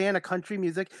becoming a fan of country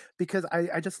music because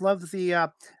I just love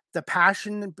the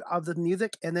passion of the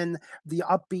music and then the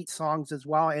upbeat songs as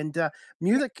well. And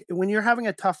music, when you're having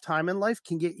a tough time in life,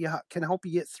 can help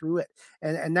you get through it.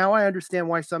 And now I understand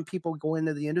why some people go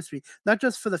into the industry, not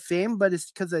just for the fame, but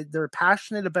it's because they're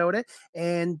passionate about it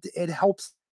and it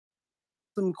helps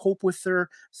them cope with their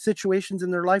situations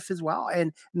in their life as well.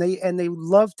 And they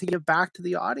love to give back to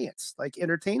the audience, like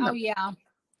entertain them. Oh yeah.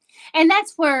 And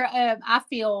that's where I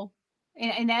feel,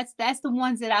 and that's the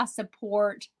ones that I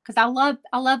support, because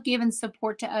I love giving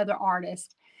support to other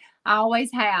artists. I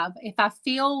always have. If I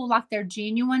feel like they're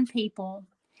genuine people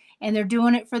and they're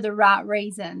doing it for the right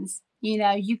reasons,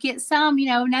 you get some,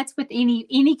 and that's with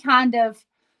any kind of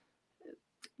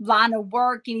line of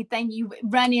work, anything you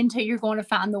run into, you're going to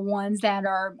find the ones that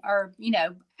are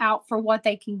out for what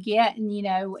they can get,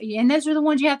 and those are the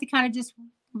ones you have to kind of just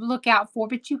look out for.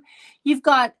 But you've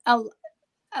got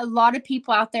a lot of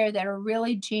people out there that are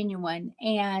really genuine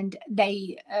and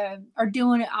they are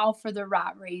doing it all for the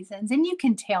right reasons. And you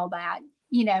can tell that,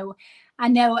 I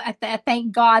know, I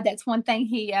thank God that's one thing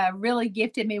he really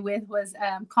gifted me with was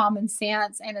common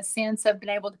sense and a sense of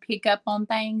being able to pick up on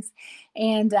things.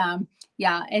 And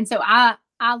and so I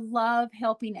love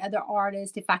helping other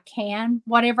artists if I can,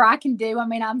 whatever I can do. I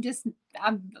mean, I'm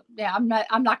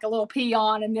not like a little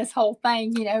peon in this whole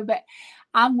thing, but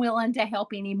I'm willing to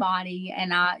help anybody.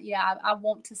 And I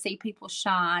want to see people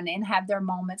shine and have their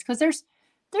moments, because there's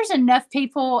enough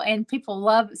people and people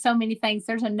love so many things.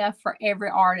 There's enough for every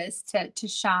artist to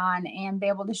shine and be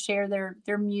able to share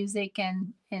their music.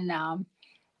 And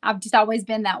I've just always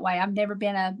been that way. I've never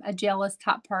been a jealous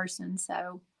type person.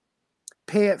 So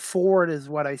pay it forward is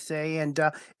what I say. And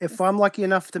if I'm lucky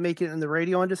enough to make it in the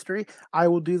radio industry, I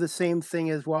will do the same thing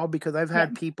as well, because I've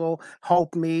had people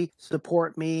help me,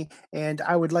 support me, and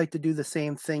I would like to do the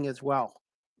same thing as well.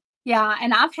 Yeah.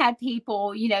 And I've had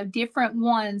people, different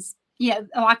ones,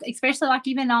 like, especially like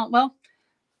even on,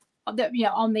 on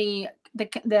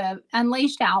the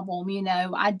Unleashed album,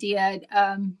 I did,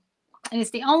 and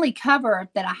it's the only cover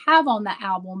that I have on the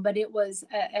album, but it was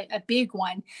a big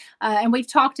one. And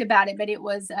we've talked about it, but it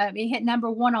was, it hit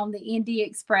 #1 on the Indie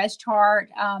Express chart.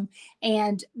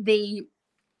 And the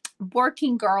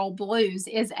Working Girl Blues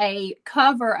is a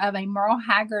cover of a Merle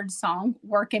Haggard song,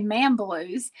 Working Man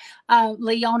Blues.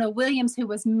 Leona Williams, who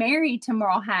was married to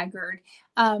Merle Haggard,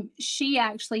 she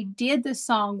actually did the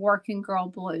song Working Girl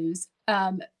Blues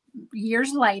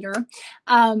years later,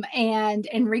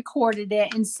 and recorded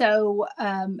it. And so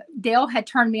Dale had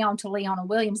turned me on to Leona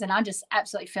Williams, and I just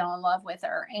absolutely fell in love with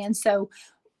her. And so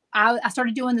I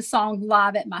started doing the song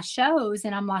live at my shows,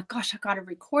 and I'm like, gosh, I got to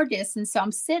record this. And so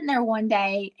I'm sitting there one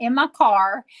day in my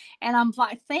car, and I'm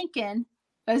like thinking,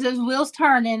 as those wheels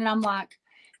turning, and I'm like,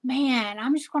 man,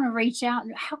 I'm just going to reach out.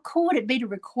 And how cool would it be to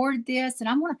record this? And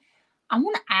I'm going to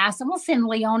send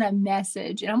Leona a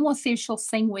message, and I'm going to see if she'll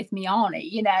sing with me on it,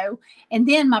 And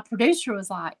then my producer was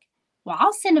like, well,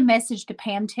 I'll send a message to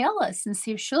Pam Tillis and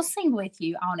see if she'll sing with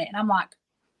you on it. And I'm like,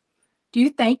 do you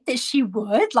think that she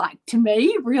would? Like, to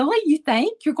me? Really? You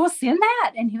think you're going to send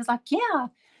that? And he was like, yeah.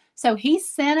 So he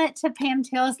sent it to Pam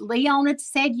Tillis. Leona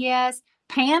said yes.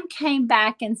 Pam came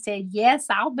back and said, yes,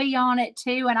 I'll be on it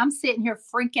too. And I'm sitting here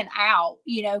freaking out,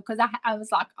 because I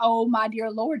was like, oh my dear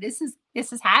Lord, this is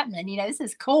happening. This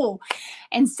is cool.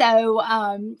 And so,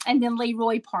 and then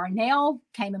Leroy Parnell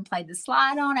came and played the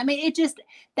slide on. I mean,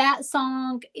 that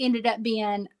song ended up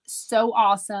being so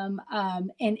awesome.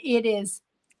 And it is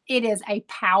a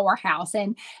powerhouse.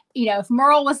 And, if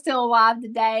Merle was still alive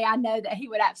today, I know that he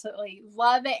would absolutely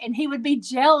love it. And he would be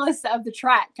jealous of the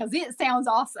track because it sounds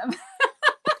awesome.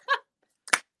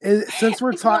 Since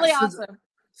we're talking, really awesome.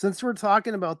 Since we're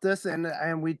talking about this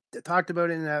and we talked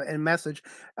about it in a message,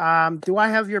 do I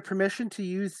have your permission to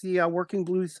use the Working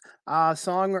Blues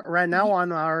song right now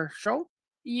on our show?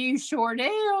 You sure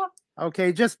do.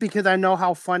 Okay, just because I know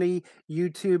how funny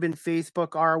YouTube and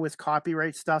Facebook are with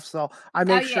copyright stuff, so I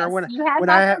make sure yes, when you have when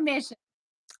my I have permission.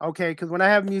 okay, because when I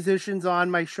have musicians on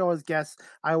my show as guests,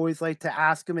 I always like to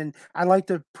ask them, and I like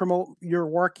to promote your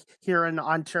work here in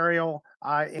Ontario,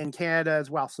 in Canada as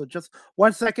well. So just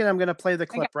 1 second, I'm going to play the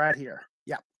clip right here.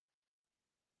 Yeah.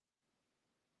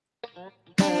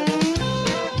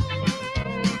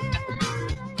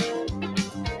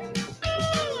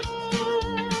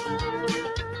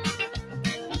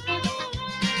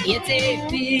 It's a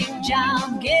big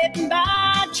job getting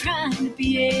by, trying to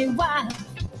be a wife.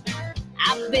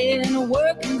 I've been a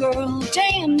working girl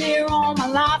damn near all my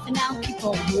life, and I'll keep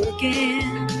on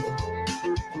working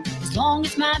as long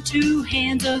as my two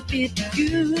hands are fit to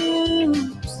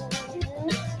use.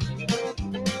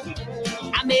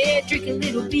 I may drink a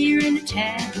little beer in the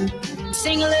tavern,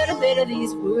 sing a little bit of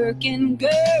these working girl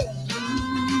blues.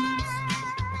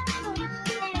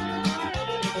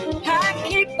 I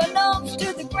keep my nose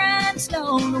to the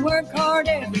grindstone and work hard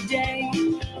every day.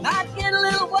 Might get a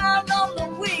little wild on the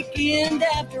weekend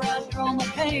after I draw my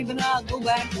pay, but I'll go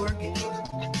back working.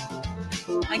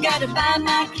 I gotta buy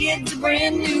my kids a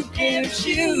brand new pair of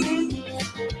shoes.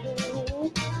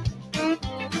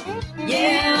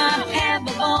 Yeah, I have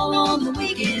a ball on the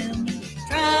weekend,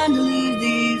 trying to lose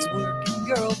these working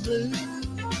girl blues.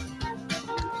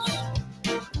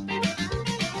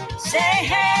 Say,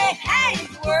 hey, hey,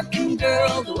 working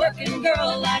girl, the working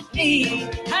girl like me.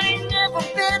 I ain't never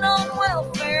been on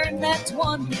welfare, and that's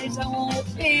one place I won't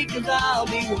be, 'cause I'll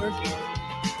be working.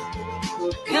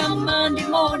 Come Monday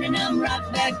morning, I'm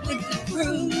right back with the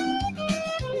crew.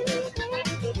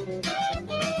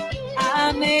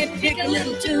 I may pick a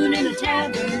little tune in a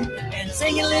tavern and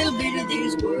sing a little bit of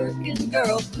these working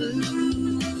girl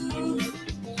blues.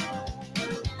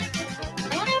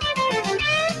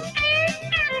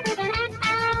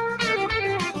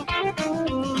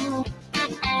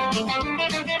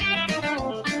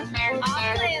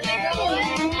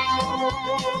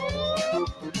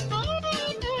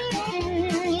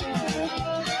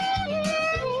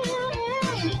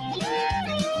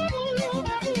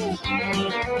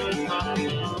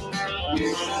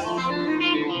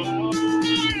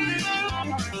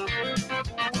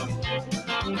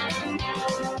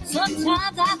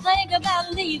 Sometimes I think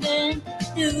about leaving,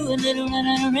 do a little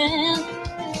running around,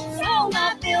 throw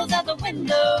my bills out the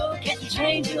window, catch a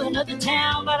train to another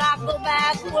town, but I go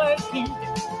back working.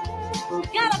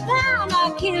 Gotta buy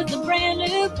my kids a brand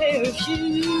new pair of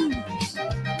shoes.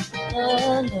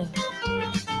 Oh, no.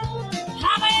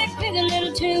 I may pick a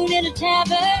little tune in a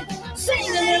tavern, sing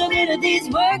a little bit of these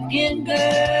working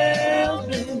girl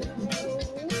blues.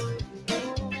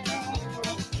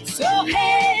 So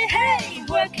hey, hey,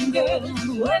 working girl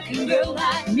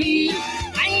like me.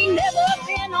 I ain't never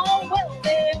been on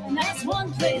welfare, and that's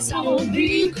one place I won't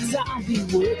be, 'cause I'll be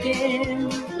working,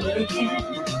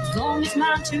 as long as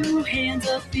my two hands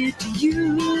are fit to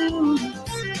use.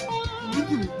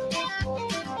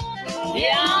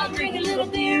 Yeah, I'll drink a little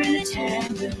beer in the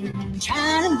tavern,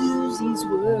 trying to lose these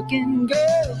working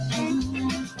girl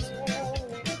blues.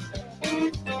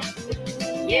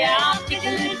 Yeah, I'll pick a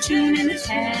little tune in the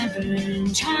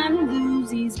tavern, trying to lose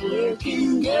these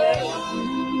working girl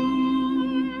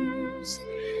blues.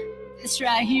 This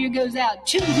right here goes out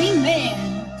to the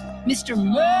man, Mr.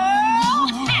 Merle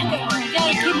Haggard.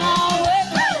 Gotta keep on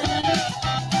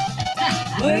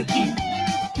working, working.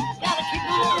 Gotta keep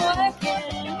on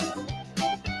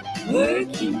working,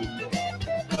 working.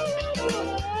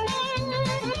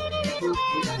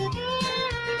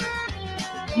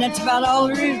 And that's about all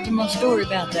there is to my story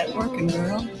about that working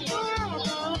girl.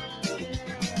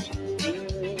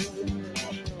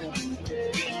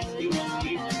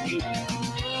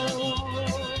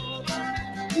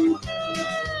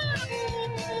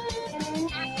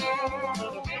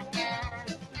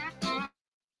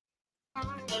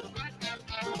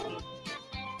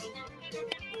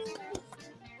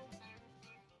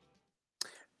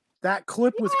 That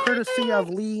clip was courtesy of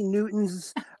Lee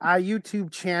Newton's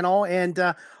YouTube channel. And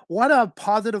what a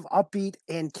positive, upbeat,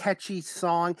 and catchy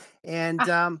song. And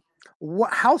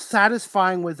how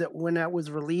satisfying was it when it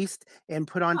was released and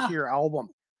put onto your album?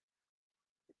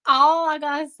 All I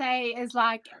gotta say is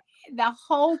like the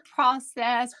whole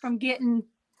process from getting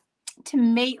to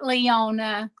meet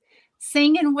Leona,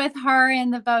 singing with her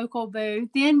in the vocal booth,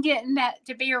 then getting that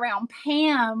to be around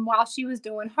Pam while she was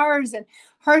doing hers, and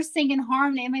her singing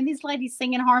harmony. I mean, these ladies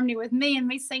singing harmony with me and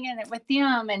me singing it with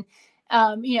them. And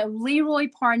Leroy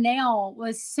Parnell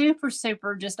was super,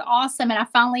 super just awesome. And I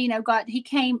finally, he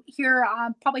came here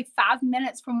probably 5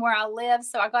 minutes from where I live.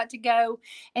 So I got to go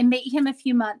and meet him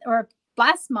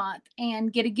last month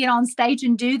and get on stage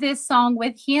and do this song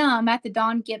with him at the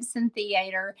Don Gibson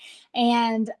Theater.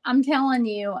 And I'm telling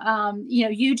you,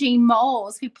 Eugene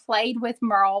Moles, who played with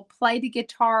Merle, played the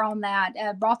guitar on that,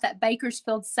 brought that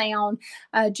Bakersfield sound.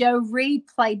 Joe Reed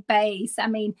played bass. I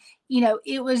mean,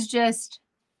 it was just,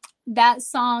 that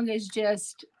song is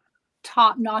just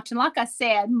top notch. And like I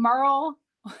said, Merle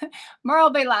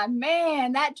be like,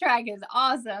 man, that track is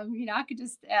awesome. I could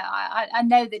just, I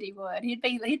know that he would.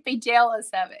 He'd be jealous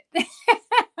of it.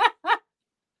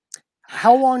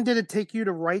 How long did it take you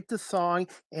to write the song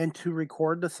and to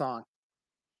record the song?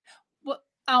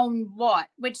 On what?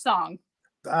 Which song?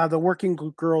 The Working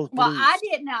Girls Blues. Well, I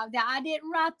didn't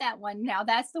write that one. Now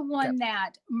that's the one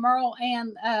that Merle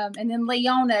and then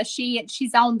Leona,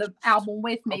 she's on the album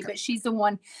with me, but she's the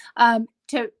one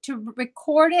to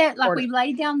record it. Like we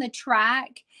laid down the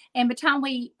track, and by the time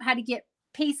we had to get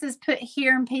pieces put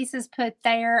here and pieces put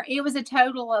there, it was a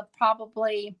total of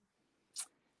probably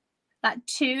like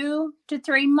 2 to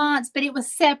 3 months, but it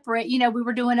was separate. We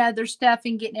were doing other stuff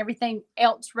and getting everything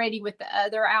else ready with the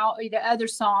other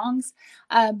songs.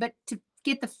 But to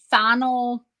get the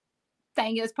final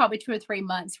thing, it was probably 2 or 3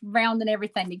 months rounding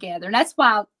everything together. And that's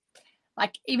why,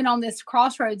 like, even on this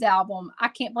Crossroads album, I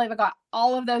can't believe I got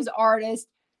all of those artists,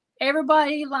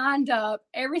 everybody lined up,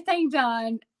 everything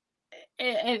done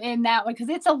in that one. Cause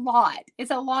it's a lot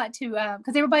to,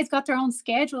 cause everybody's got their own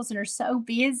schedules and are so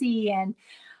busy. And,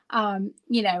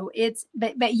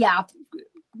 but yeah,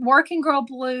 Working Girl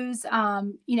Blues.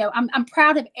 I'm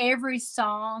proud of every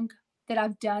song that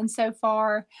I've done so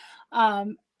far.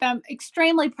 I'm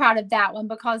extremely proud of that one,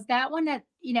 because that one that,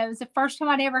 was the first time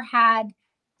I'd ever had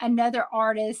another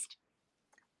artist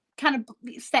kind of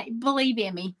say, believe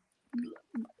in me,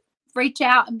 reach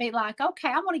out and be like, okay,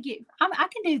 I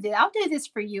can do this. I'll do this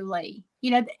for you, Lee.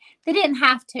 They didn't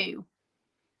have to.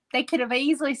 They could have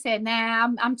easily said, nah,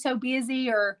 I'm so busy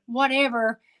or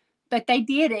whatever, but they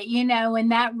did it,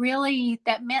 and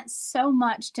that meant so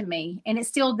much to me. And it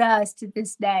still does to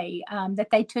this day, that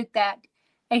they took that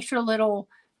extra little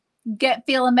gut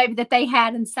feeling maybe that they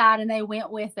had inside and they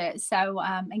went with it. So,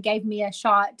 and gave me a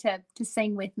shot to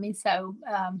sing with me. So,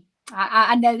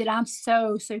 I know that I'm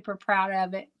so super proud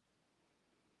of it.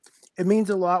 It means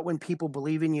a lot when people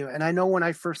believe in you. And I know when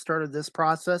I first started this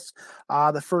process,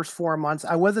 the first 4 months,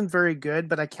 I wasn't very good,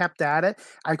 but I kept at it.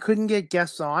 I couldn't get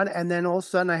guests on. And then all of a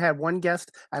sudden I had one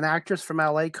guest, an actress from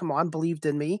LA, come on, believed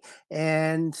in me.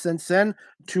 And since then,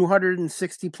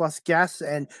 260 plus guests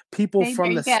and people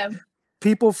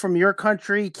people from your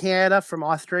country, Canada, from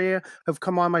Australia, have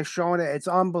come on my show, and it's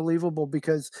unbelievable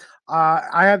because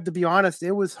I have to be honest,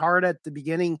 it was hard at the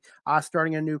beginning,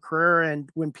 starting a new career, and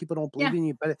when people don't believe in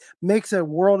you, but it makes a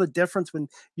world of difference when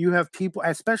you have people,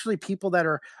 especially people that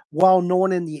are well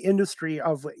known in the industry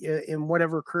in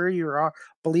whatever career you are,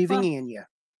 believing in you.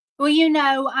 Well,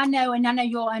 I know, and I know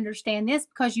you'll understand this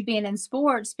because you've been in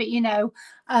sports, but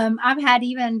I've had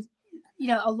even,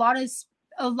 a lot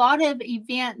of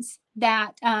events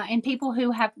that and people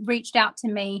who have reached out to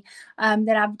me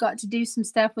that I've got to do some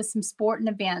stuff with, some sporting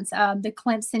events. The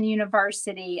Clemson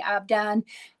University, I've done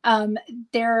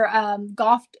their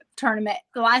golf tournament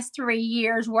the last 3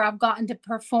 years where I've gotten to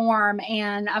perform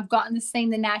and I've gotten to sing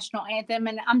the national anthem.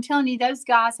 And I'm telling you, those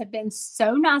guys have been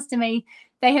so nice to me.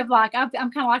 They have I'm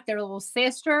kind of like their little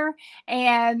sister,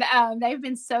 and they've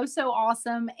been so, so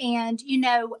awesome. And,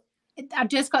 I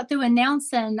just got through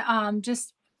announcing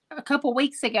just a couple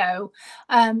weeks ago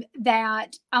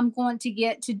that I'm going to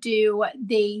get to do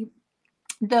the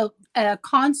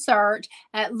concert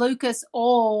at Lucas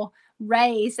Oil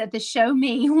race at the Show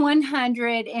Me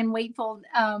 100 in Wheatfield,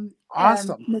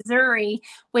 Awesome. Missouri,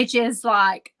 which is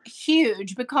like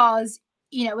huge because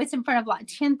it's in front of like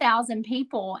 10,000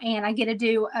 people, and I get to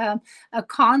do a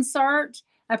concert,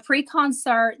 a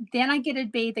pre-concert. Then I get to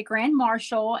be the grand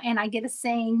marshal, and I get to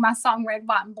sing my song Red,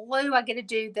 White, and Blue. I get to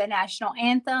do the national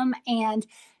anthem, and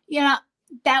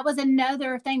that was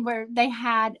another thing where they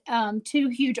had two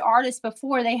huge artists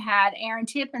before. They had Aaron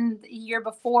Tippin the year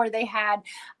before. They had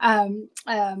um,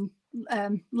 um,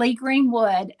 Lee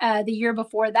Greenwood the year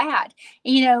before that,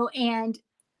 and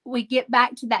we get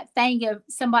back to that thing of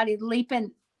somebody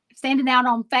standing out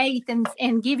on faith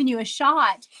and giving you a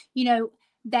shot.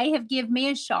 They have given me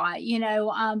a shot,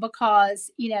 because,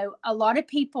 a lot of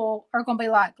people are going to be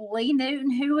like, Lee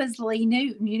Newton, who is Lee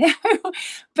Newton,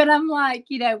 but I'm like,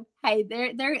 hey,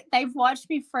 they've watched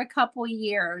me for a couple of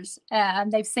years.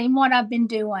 They've seen what I've been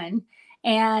doing,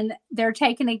 and they're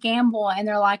taking a gamble, and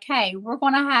they're like, hey, we're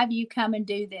going to have you come and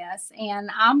do this.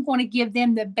 And I'm going to give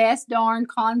them the best darn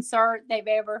concert they've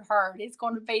ever heard. It's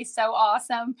going to be so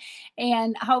awesome.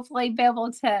 And hopefully be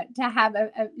able to have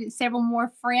several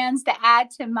more friends to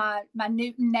add to my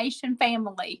Newton Nation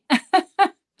family.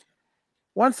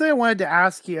 One thing I wanted to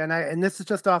ask you, and this is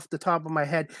just off the top of my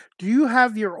head, do you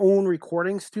have your own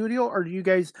recording studio, or do you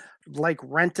guys like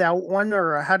rent out one,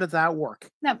 or how does that work?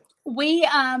 No, we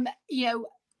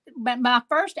but my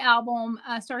first album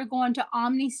started going to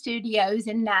Omni Studios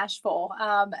in Nashville.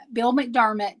 Bill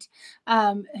McDermott,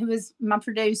 who was my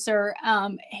producer,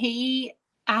 I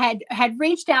had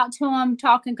reached out to him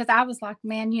talking, because I was like,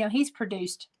 man, he's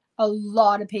produced a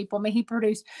lot of people. I mean, he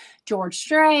produced George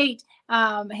Strait.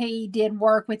 He did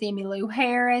work with Emmylou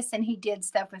Harris, and he did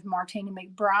stuff with Martina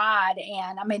McBride.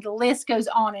 And I mean, the list goes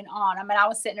on and on. I mean, I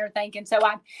was sitting there thinking, so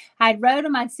I wrote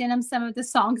him, I'd sent him some of the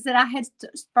songs that I had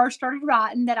first started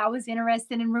writing that I was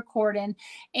interested in recording.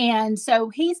 And so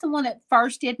he's the one that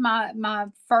first did my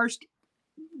first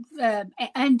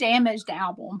Undamaged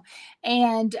album.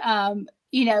 And,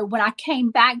 when I came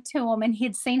back to him and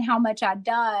he'd seen how much I'd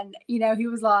done, he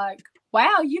was like,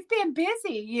 wow, you've been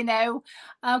busy,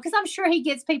 because I'm sure he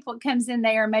gets people that comes in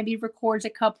there and maybe records a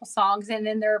couple songs, and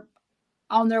then they're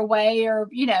on their way, or,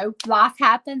 life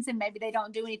happens and maybe they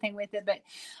don't do anything with it. But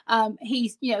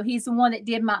he's the one that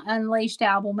did my Unleashed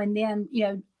album. And then,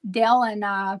 Dell and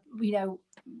I,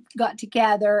 got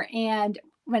together, and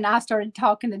when I started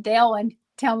talking to Dell and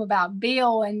tell him about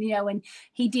Bill, and, and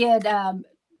he did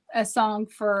a song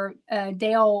for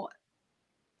Dale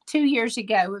 2 years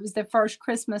ago. It was the first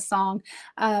Christmas song.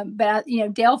 But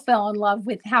Dale fell in love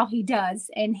with how he does.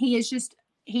 And he's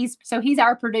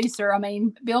our producer. I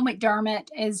mean, Bill McDermott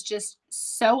is just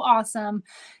so awesome.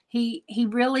 He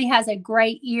really has a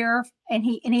great ear, and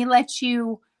he lets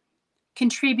you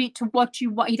contribute to what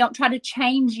you want. He don't try to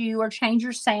change you or change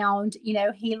your sound.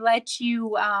 He lets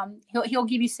you, he'll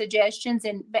give you suggestions,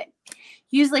 but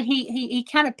usually he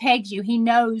kind of pegs you. He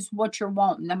knows what you're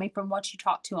wanting. I mean, from what you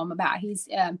talk to him about, he's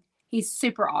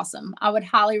super awesome. I would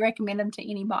highly recommend him to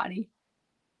anybody.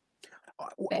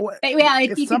 But yeah,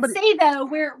 if you can see though,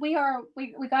 we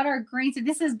got our green. So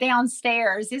this is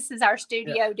downstairs. This is our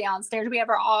studio downstairs. We have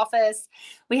our office.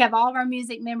 We have all of our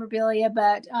music memorabilia.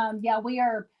 But we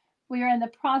are in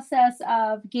the process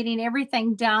of getting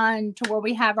everything done to where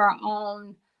we have our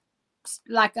own,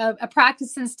 like a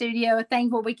practicing studio, a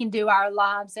thing where we can do our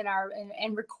lives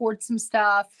and record some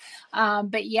stuff.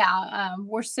 But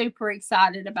we're super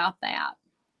excited about that.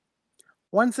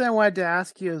 One thing I wanted to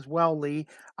ask you as well, Lee,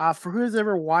 for who's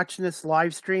ever watching this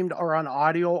live streamed or on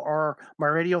audio, or my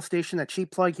radio station, a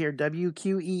cheap plug here,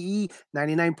 WQEE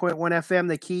 99.1 FM,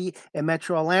 The Key in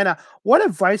Metro Atlanta, what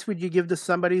advice would you give to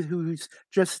somebody who's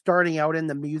just starting out in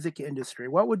the music industry?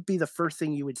 What would be the first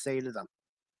thing you would say to them?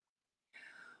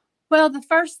 Well, the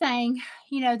first thing,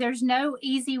 there's no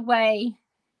easy way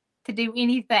to do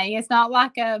anything. It's not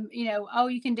like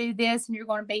you can do this and you're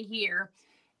going to be here.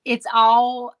 It's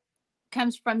all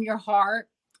comes from your heart.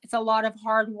 It's a lot of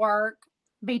hard work.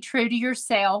 Be true to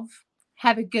yourself.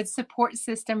 Have a good support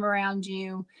system around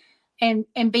you, and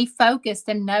be focused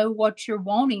and know what you're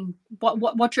wanting.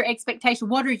 What your expectation?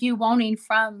 What are you wanting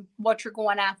from what you're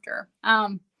going after?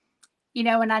 And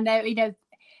I know,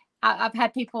 I've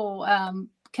had people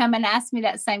come and ask me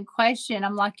that same question.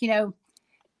 I'm like,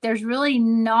 there's really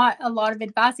not a lot of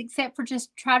advice except for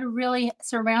just try to really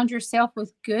surround yourself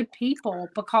with good people,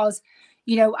 because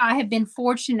I have been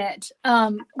fortunate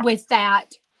with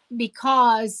that,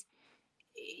 because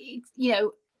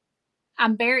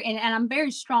I'm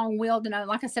very strong-willed, and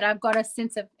like I said, I've got a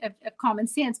sense of common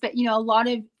sense. But a lot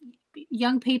of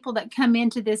young people that come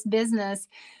into this business,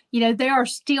 there are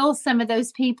still some of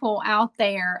those people out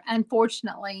there,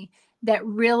 unfortunately, that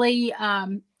really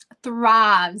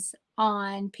thrives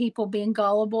on people being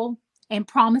gullible and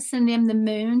promising them the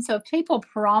moon. So if people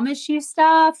promise you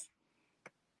stuff,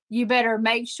 you better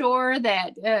make sure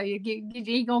that you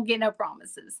ain't gonna get no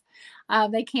promises.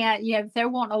 They can't, if they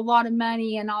want a lot of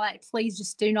money and all that, please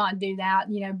just do not do that.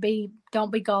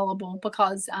 Don't be gullible,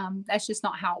 because that's just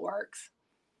not how it works.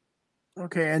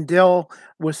 Okay, and Dill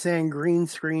was saying green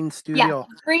screen Yeah, studio.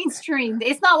 green screen.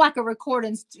 It's not like a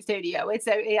recording studio. It's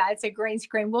a green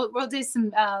screen. We'll do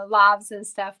some lives and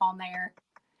stuff on there.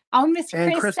 Oh, Miss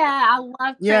And Krista, Chris, I love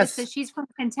Krista. yes, She's from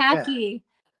yeah. Kentucky.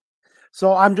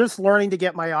 So I'm just learning to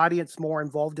get my audience more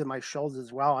involved in my shows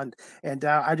as well, and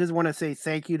I just want to say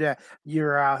thank you to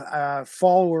your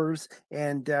followers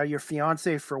and your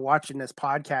fiance for watching this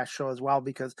podcast show as well,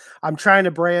 because I'm trying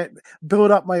to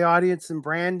build up my audience and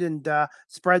brand and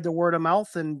spread the word of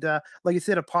mouth. And like you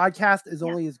said, a podcast is Yeah.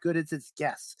 only as good as its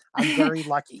guests. I'm very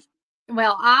lucky.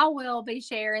 Well, I will be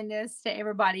sharing this to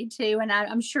everybody too, and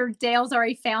I'm sure Dale's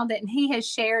already found it and he has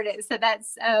shared it. So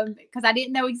that's because I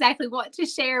didn't know exactly what to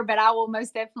share, but I will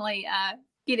most definitely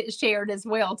get it shared as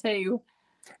well too.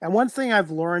 And one thing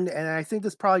I've learned, and I think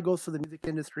this probably goes for the music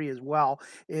industry as well,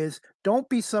 is don't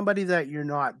be somebody that you're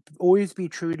not. Always be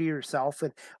true to yourself.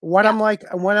 And what Yeah, I'm like,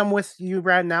 and when I'm with you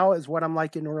right now, is what I'm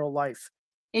like in real life.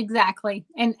 exactly,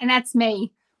 and that's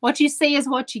me. What you see is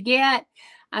what you get.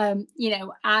 You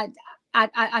know, I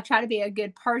try to be a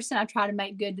good person. I try to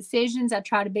make good decisions. I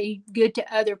try to be good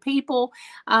to other people.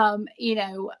 You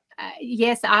know,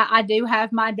 yes, I do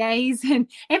have my days, and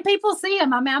people see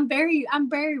them. I mean,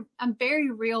 I'm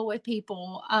very real with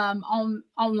people on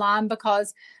online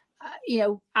because you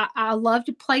know I love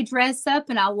to play dress up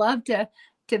and I love to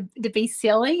be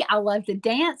silly. I love to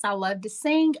dance. I love to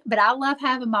sing, but I love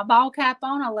having my ball cap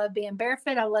on. I love being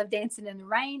barefoot. I love dancing in the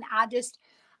rain.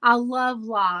 I love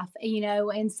life, you know,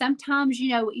 and sometimes,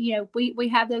 we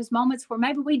have those moments where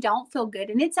maybe we don't feel good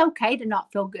and it's okay to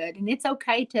not feel good. And it's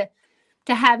okay to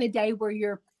have a day where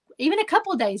you're even a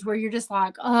couple of days where you're just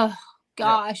like, oh Yeah,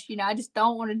 gosh, I just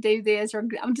don't want to do this or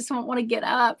I just don't want to get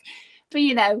up. But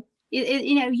you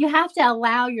have to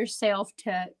allow yourself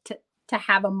to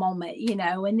have a moment,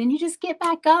 and then you just get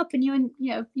back up and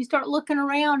you start looking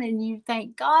around and you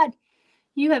think, God,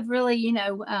 you have really,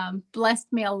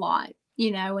 blessed me a lot,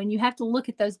 and you have to look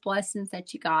at those blessings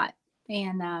that you got.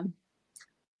 And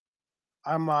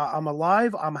I'm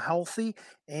alive. I'm healthy,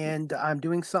 and I'm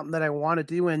doing something that I want to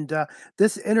do. And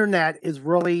this internet is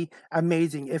really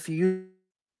amazing if you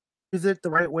use it the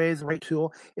right way, is the right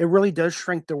tool. It really does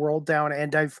shrink the world down.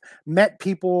 And I've met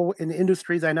people in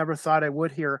industries I never thought I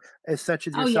would hear, as such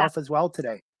as oh yeah. yourself as well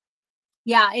today.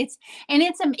 Yeah, it's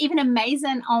even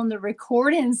amazing on the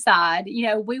recording side.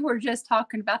 We were just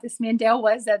talking about this. Mandel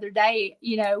was the other day.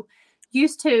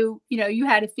 Used to, you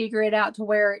had to figure it out to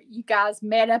where you guys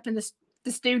met up in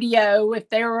the studio if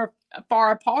they were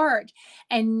far apart,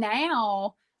 and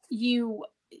now you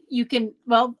can.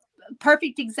 Well,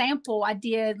 perfect example. I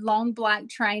did Long Black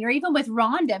Train, or even with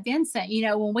Rhonda Vincent.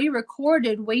 When we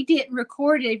recorded, we didn't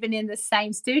record even in the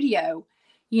same studio.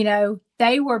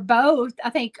 They were both, I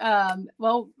think,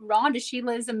 Rhonda, she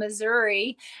lives in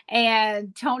Missouri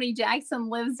and Tony Jackson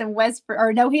lives in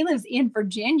he lives in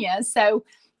Virginia. So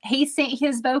he sent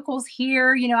his vocals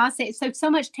here. I said, so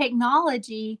much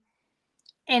technology.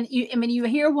 And you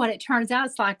hear what it turns out.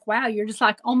 It's like, wow, you're just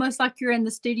like, almost like you're in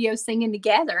the studio singing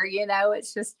together.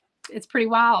 It's pretty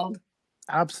wild.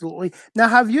 Absolutely. Now,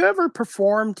 have you ever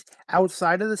performed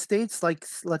outside of the States, like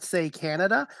let's say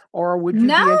Canada, or would you be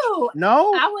No,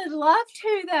 no? I would love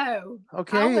to though. I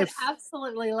Okay, would if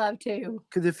absolutely love to.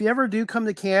 because if you ever do come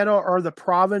to Canada or the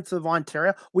province of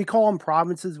Ontario, we call them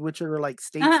provinces, which are like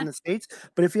states Uh-huh. in the States.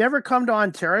 But if you ever come to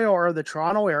Ontario or the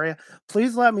Toronto area,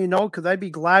 please let me know, because I'd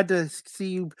be glad to see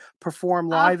you perform Oh,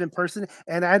 live in person.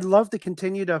 And I'd love to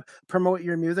continue to promote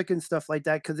your music and stuff like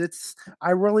that, because I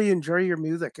really enjoy your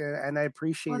music, and I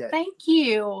appreciate well, it. thank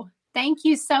you. Thank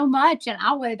you so much. And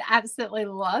I would absolutely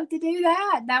love to do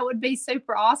that. That would be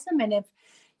super awesome. And if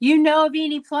you know of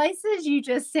any places, you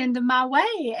just send them my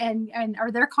way and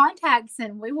or their contacts,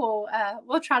 and we'll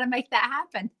try to make that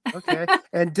happen. Okay.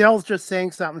 And Dell's just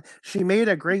saying something. She made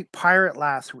a great pirate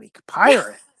last week.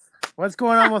 Pirate. What's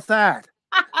going on with that?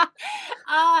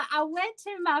 I went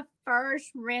to my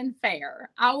first Ren Fair.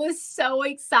 I was so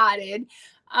excited.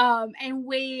 And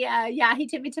he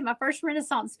took me to my first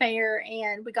Renaissance fair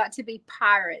and we got to be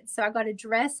pirates. So I got to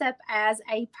dress up as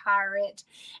a pirate.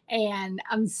 And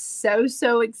I'm so,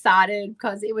 so excited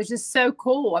because it was just so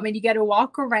cool. I mean, you got to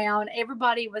walk around,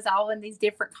 everybody was all in these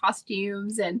different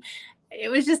costumes. And it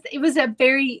was a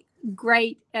very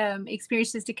great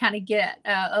experiences to kind of get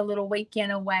a little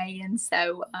weekend away. And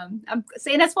so I'm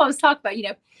saying that's what I was talking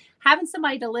about, having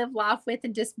somebody to live life with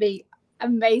and just be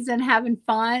amazing, having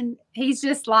fun. He's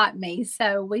just like me.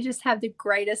 So we just have the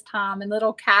greatest time. And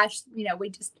little Cash, we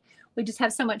just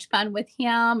have so much fun with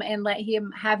him and let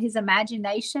him have his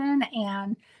imagination.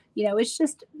 And,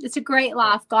 it's a great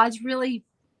life. God's really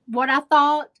what I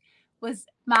thought was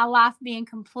my life being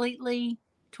completely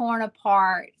torn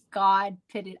apart, God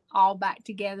put it all back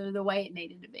together the way it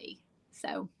needed to be.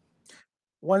 So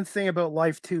one thing about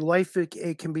life too, life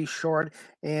it can be short,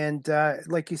 and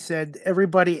like you said,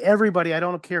 everybody, I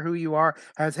don't care who you are,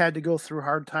 has had to go through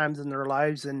hard times in their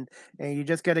lives, and you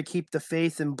just got to keep the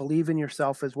faith and believe in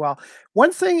yourself as well.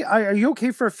 One thing, are you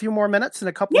okay for a few more minutes and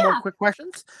a couple more yeah, quick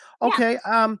questions? yeah. Okay.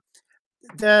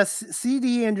 The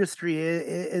CD industry,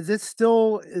 is it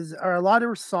still, are a lot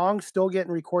of songs still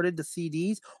getting recorded to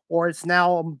CDs, or it's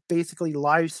now basically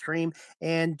live stream?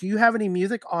 And do you have any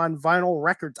music on vinyl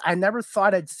records? I never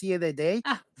thought I'd see it a day.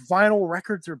 Ah, Vinyl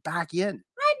records are back in.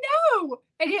 I know,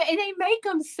 and they make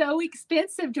them so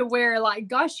expensive to where, like,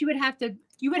 gosh, you would have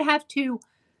to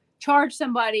charge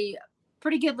somebody a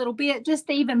pretty good little bit just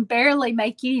to even barely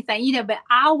make anything, But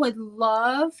I would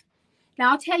love.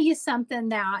 Now I'll tell you something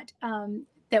that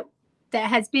that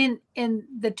has been in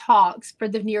the talks for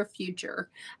the near future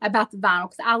about the vinyl,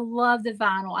 because I love the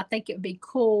vinyl. I think it would be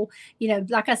cool.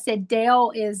 Like I said,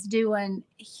 Dale is doing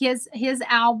his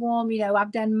album.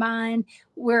 I've done mine.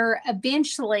 We're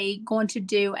eventually going to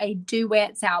do a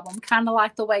duets album, kind of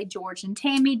like the way George and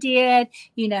Tammy did.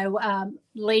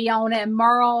 Leona and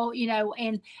Merle.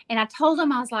 And I told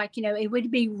them, I was like, it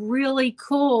would be really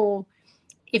cool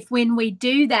if when we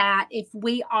do that, if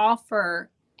we offer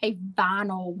a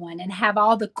vinyl one and have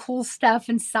all the cool stuff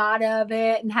inside of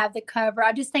it and have the cover.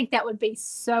 I just think that would be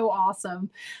so awesome.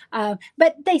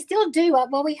 But they still do.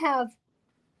 We have,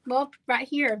 right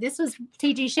here, this was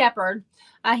T.G. Shepherd.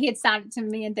 He had signed it to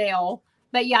me and Dale.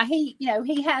 But yeah, he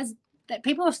has that.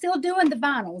 People are still doing the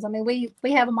vinyls. I mean,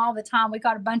 we have them all the time. We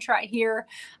got a bunch right here.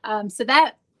 So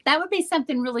that would be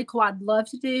something really cool. I'd love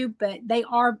to do, but they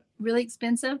are really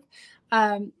expensive.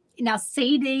 Now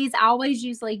CDs, I always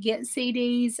usually get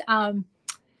CDs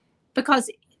because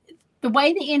the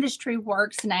way the industry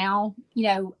works now,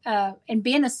 and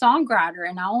being a songwriter,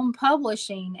 and I own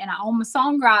publishing and I own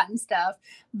songwriting stuff,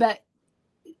 but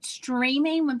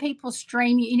streaming, when people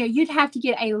stream, you'd have to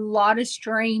get a lot of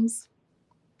streams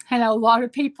and a lot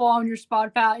of people on your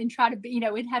Spotify and try to be,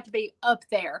 it'd have to be up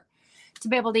there to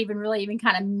be able to even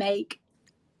kind of make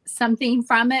something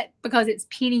from it, because it's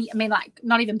penny. I mean, like,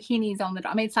 not even pennies on the.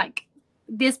 I mean, it's like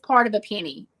this part of a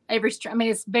penny every. I mean,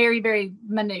 it's very, very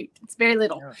minute. It's very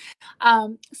little. Yeah.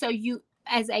 So you,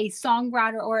 as a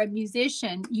songwriter or a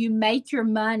musician, you make your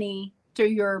money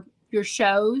through your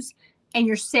shows and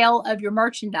your sale of your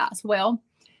merchandise. Well,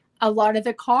 a lot of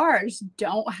the cars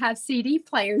don't have CD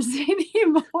players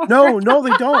anymore. No,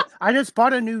 they don't. I just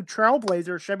bought a new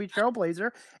Chevy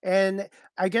Trailblazer, and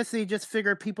I guess they just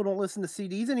figured people don't listen to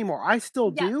CDs anymore. I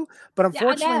still do, but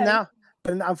unfortunately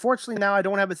now I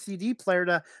don't have a CD player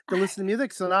to listen to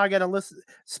music. So now I got to listen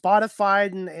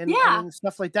Spotify and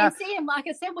stuff like that. And see, and like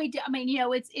I said, we do. I mean,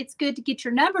 it's good to get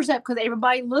your numbers up, because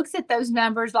everybody looks at those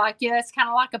numbers like, it's kind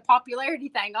of like a popularity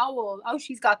thing. Oh,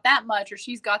 she's got that much, or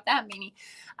she's got that many.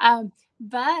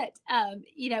 But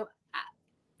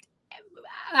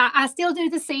I still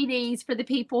do the CDs for the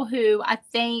people who I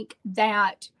think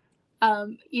that,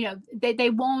 they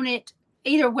want it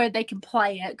either where they can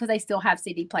play it because they still have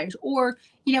CD players, or,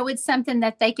 it's something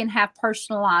that they can have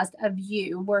personalized of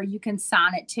you where you can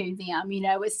sign it to them.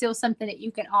 It's still something that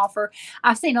you can offer.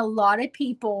 I've seen a lot of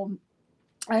people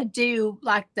do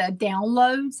like the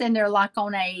downloads, and they're like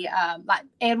on a like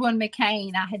Edwin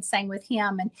McCain. I had sang with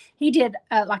him, and he did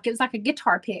like, it was like a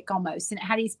guitar pick almost, and it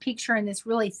had his picture in this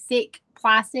really thick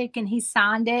plastic, and he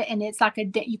signed it, and it's like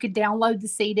you could download the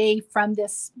CD from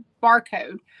this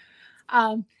barcode.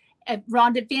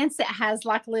 Rhonda Vincent has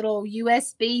like little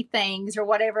USB things or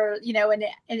whatever,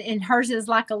 and hers is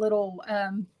like a little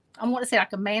I want to say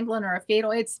like a mandolin or a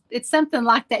fiddle. It's something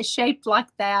like that, shaped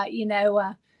like that,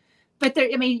 But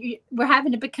we're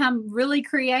having to become really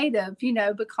creative,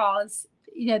 because,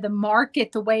 the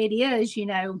market, the way it is,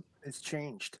 it's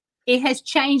changed. It has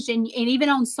changed. And even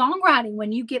on songwriting,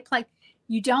 when you get played,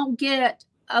 you don't get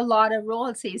a lot of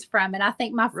royalties from it. I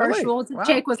think my first royalty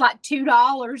check was like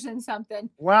 $2 and something.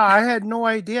 Wow. I had no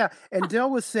idea. And Dill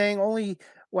was saying only,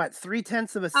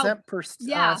 0.3 of a cent per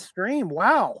stream.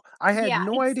 Wow. I had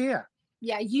no idea.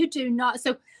 Yeah, you do not.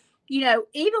 So, even,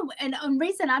 and the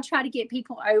reason I try to get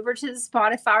people over to the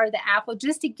Spotify or the Apple,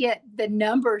 just to get the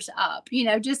numbers up,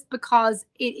 just because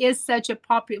it is such a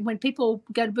popular, when people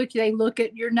go to book you, they look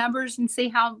at your numbers and see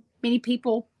how many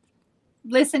people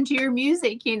listen to your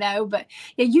music, but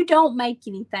yeah, you don't make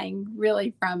anything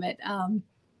really from it.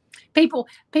 People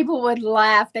would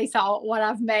laugh. They saw what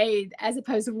I've made as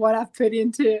opposed to what I've put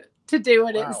into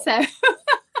doing it. So.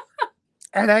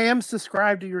 And I am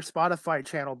subscribed to your Spotify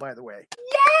channel, by the way.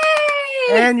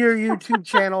 Yay! And your YouTube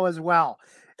channel as well.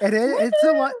 And it's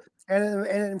a lot.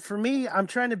 And for me, I'm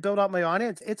trying to build up my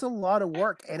audience. It's a lot of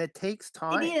work and it takes It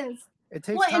time. is. It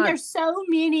takes Well, and time. there's so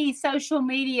many social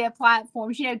media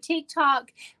platforms.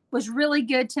 TikTok was really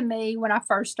good to me when I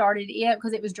first started it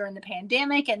because it was during the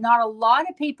pandemic and not a lot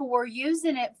of people were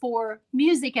using it for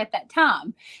music at that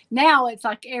time. Now it's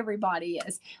like everybody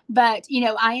is. But,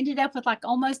 I ended up with like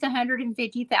almost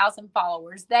 150,000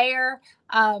 followers there.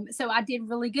 So I did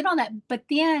really good on that. But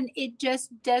then it just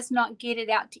does not get it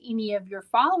out to any of your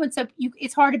following. So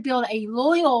it's hard to build a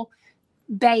loyal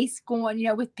base going,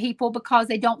 with people because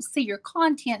they don't see your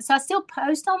content. So I still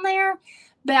post on there,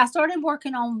 but I started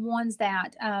working on ones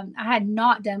that I had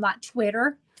not done, like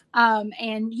Twitter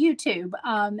and YouTube.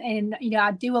 And,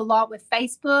 I do a lot with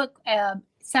Facebook,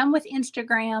 some with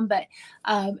Instagram, but,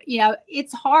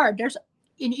 it's hard.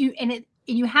 And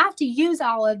you have to use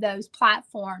all of those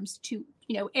platforms to,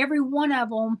 every one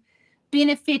of them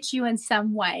benefits you in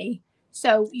some way.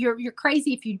 So you're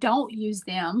crazy if you don't use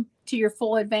them to your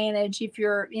full advantage. If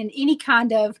you're in any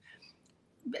kind of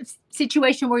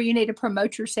situation where you need to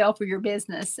promote yourself or your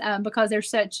business, because there's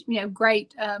such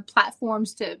great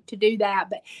platforms to do that.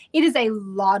 But it is a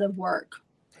lot of work.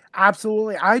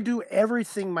 Absolutely. I do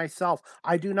everything myself.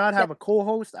 I do not have Yep. a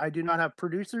co-host. I do not have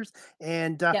producers.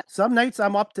 And Yep. some nights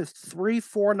I'm up to 3,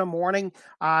 4 in the morning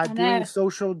doing know.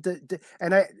 social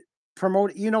and I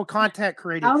promote, content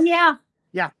creating. Oh yeah.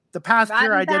 Yeah. The past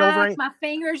year I Writing did over back, my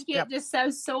fingers get Yep. just so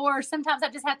sore. Sometimes I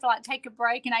just have to like take a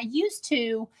break. And I used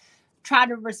to try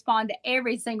to respond to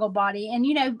every single body. And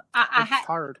I It's had,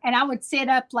 hard. and I would sit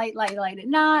up late at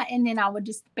night, and then I would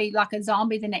just be like a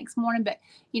zombie the next morning. But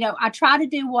I try to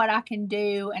do what I can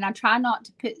do, and I try not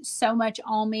to put so much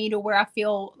on me to where I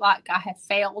feel like I have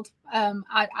failed.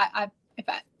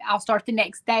 I'll start the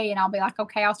next day and I'll be like,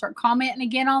 okay, I'll start commenting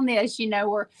again on this,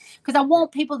 or because I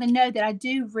want people to know that I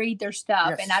do read their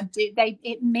stuff. Yes. And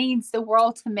it means the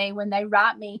world to me when they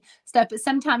write me stuff. But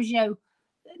sometimes,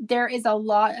 there is a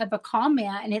lot of a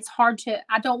comment and it's hard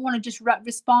I don't want to just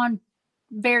respond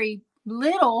very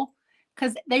little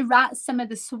because they write some of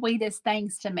the sweetest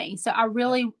things to me. So I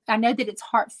know that it's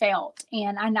heartfelt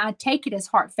and I take it as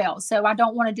heartfelt. So I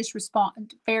don't want to just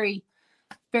respond very,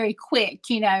 very quick,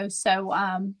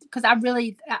 so because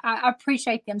I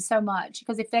appreciate them so much,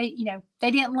 because if they they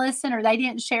didn't listen or they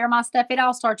didn't share my stuff, it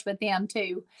all starts with them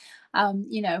too.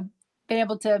 Being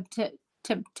able to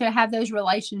have those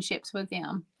relationships with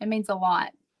them, it means a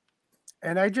lot.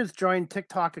 And I just joined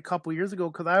TikTok a couple years ago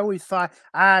because I always thought,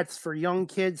 it's for young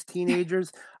kids,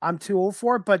 teenagers. I'm too old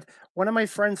for it. But one of my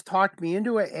friends talked me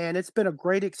into it, and it's been a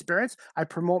great experience. I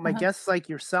promote my guests like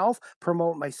yourself,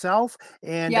 promote myself,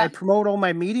 and I promote all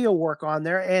my media work on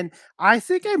there. And I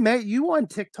think I met you on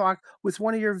TikTok with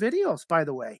one of your videos, by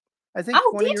the way. I think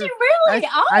Oh, did you really?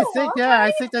 I think, okay. yeah,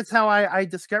 I think that's how I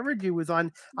discovered you, was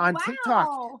on TikTok.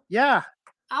 Wow. Yeah.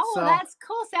 Oh, So, that's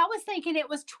cool. So I was thinking it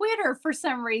was Twitter for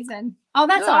some reason. Oh,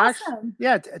 that's no, awesome.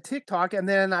 yeah, TikTok, and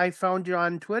then I found you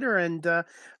on Twitter, and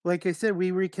like I said,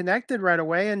 we reconnected right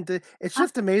away, and it's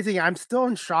just amazing. I'm still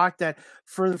in shock that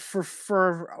for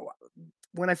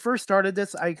when I first started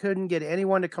this, I couldn't get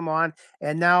anyone to come on,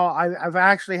 and now I've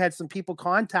actually had some people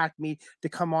contact me to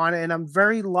come on, and I'm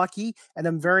very lucky and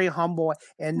I'm very humble.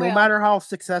 And no matter how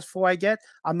successful I get,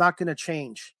 I'm not going to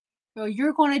change. Well,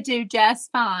 you're going to do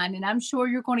just fine, and I'm sure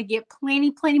you're going to get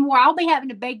plenty more. I'll be having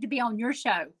to beg to be on your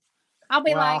show. I'll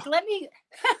be like, let me.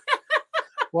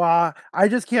 Well, I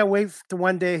just can't wait to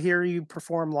one day hear you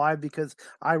perform live, because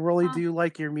I really do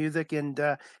like your music, and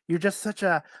you're just such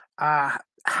a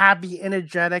happy,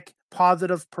 energetic,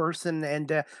 positive person,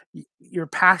 and you're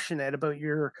passionate about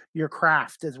your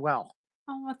craft as well.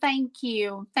 Oh, thank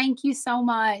you. Thank you so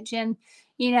much. And,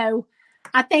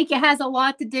 I think it has a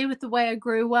lot to do with the way I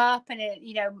grew up, and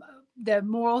the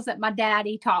morals that my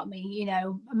daddy taught me.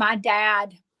 My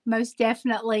dad most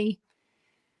definitely,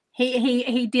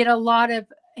 he did a lot of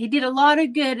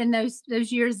good in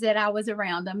those years that I was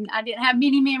around him. I didn't have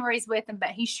many memories with him, but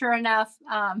he sure enough,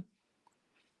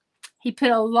 he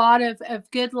put a lot of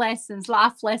good lessons,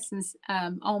 life lessons,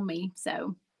 on me.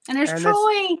 So, and there's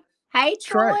Troy. Hey,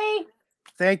 Troy.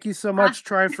 Thank you so much,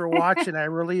 Troy, for watching. I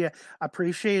really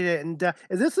appreciate it. And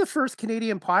is this the first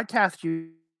Canadian podcast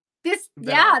you? This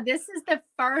is the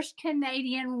first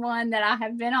Canadian one that I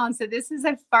have been on. So this is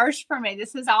a first for me.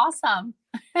 This is awesome.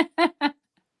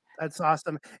 That's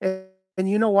awesome. And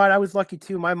you know what? I was lucky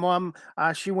too. My mom,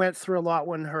 she went through a lot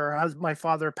when my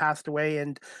father passed away,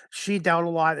 and she down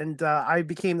a lot. And I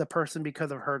became the person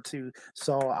because of her too.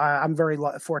 So I'm very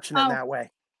fortunate in that way.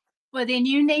 Well, then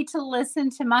you need to listen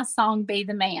to my song, Be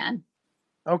the Man.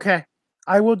 Okay.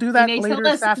 I will do that you need later to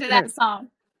listen this afternoon. to that song.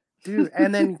 Dude,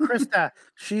 and then Krista,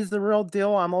 she's the real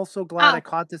deal. I'm also glad I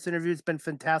caught this interview. It's been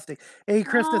fantastic. Hey,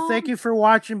 Krista, thank you for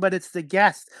watching, but it's the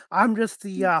guest. I'm just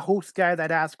the host guy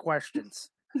that asks questions.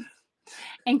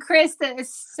 And Krista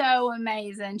is so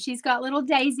amazing. She's got little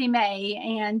Daisy May,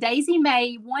 and Daisy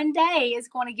May one day is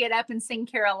going to get up and sing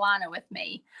Carolina with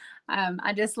me.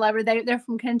 I just love her. They're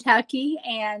from Kentucky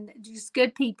and just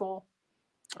good people.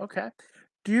 Okay.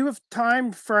 Do you have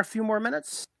time for a few more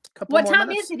minutes? What time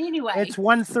is it anyway? It's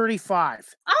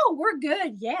 1:35. Oh, we're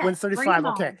good. Yes. 1:35.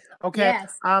 Okay. Okay.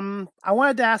 Yes. I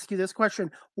wanted to ask you this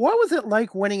question. What was it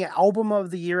like winning Album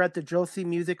of the Year at the Josie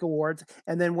Music Awards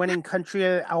and then winning Country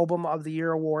Album of the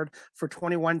Year award for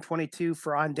 21-22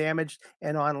 for Undamaged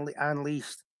and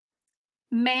Unleashed?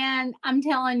 Man, I'm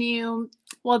telling you,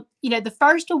 well, the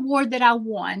first award that I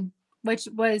won, which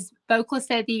was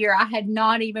Vocalist of the Year, I had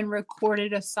not even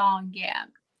recorded a song yet.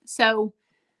 So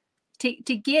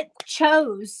to get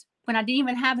chose when I didn't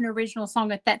even have an original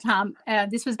song at that time,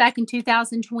 this was back in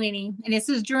 2020. And this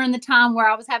was during the time where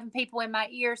I was having people in my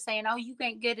ear saying, oh, you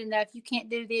ain't good enough. You can't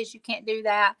do this. You can't do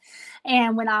that.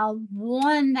 And when I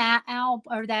won that album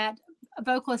or that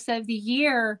Vocalist of the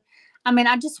Year, I mean,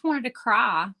 I just wanted to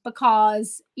cry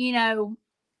because,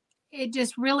 it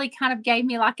just really kind of gave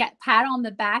me like a pat on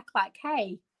the back, like,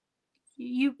 hey,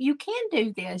 you can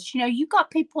do this. You got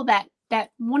people that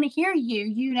want to hear you.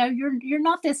 You're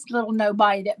not this little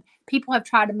nobody that people have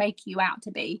tried to make you out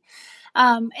to be.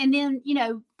 And then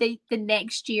the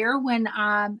next year when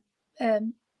I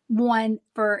won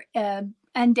for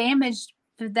Undamaged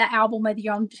for the Album of the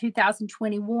Year in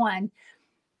 2021,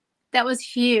 that was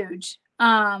huge.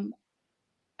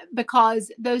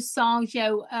 Because those songs,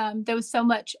 there was so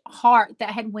much heart that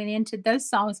had went into those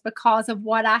songs because of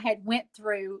what I had went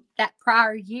through that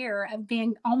prior year of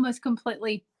being almost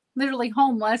completely, literally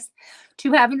homeless,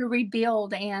 to having to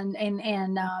rebuild and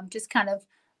just kind of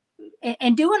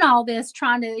and doing all this,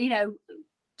 trying to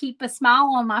keep a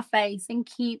smile on my face and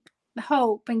keep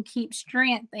hope and keep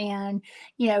strength and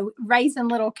raising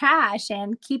little cash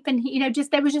and keeping just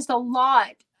there was just a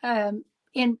lot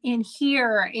in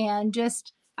here, and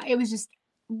just it was just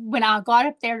when I got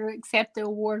up there to accept the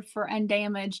award for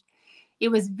Undamaged, it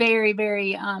was very,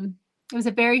 very it was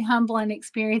a very humbling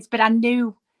experience. But I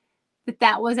knew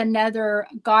that was another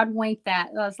God wink that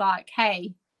I was like,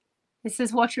 hey, this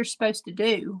is what you're supposed to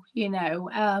do,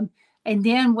 and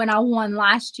then when I won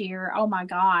last year, oh my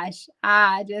gosh,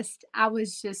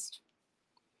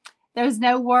 there's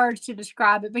no words to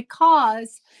describe it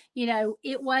because,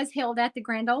 it was held at the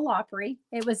Grand Ole Opry.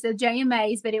 It was the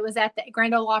JMAs, but it was at the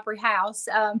Grand Ole Opry House.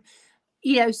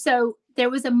 So there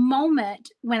was a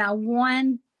moment when I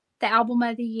won the Album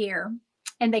of the Year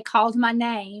and they called my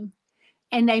name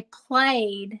and they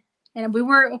played, and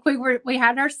we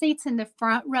had our seats in the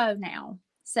front row now.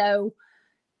 So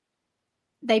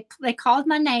they called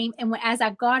my name, and as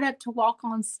I got up to walk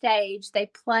on stage, they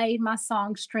played my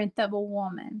song Strength of a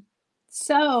Woman.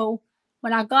 So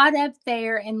when I got up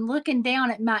there and looking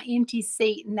down at my empty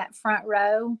seat in that front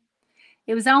row,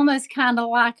 it was almost kind of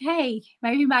like, hey,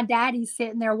 maybe my daddy's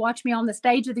sitting there watching me on the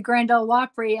stage of the Grand Ole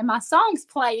Opry and my song's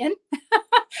playing.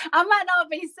 I might not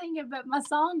be singing, but my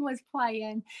song was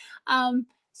playing.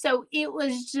 So it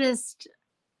was just,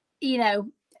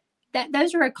 that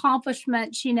those are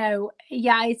accomplishments,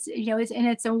 yeah, it's,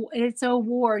 it's an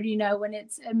award, and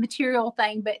it's a material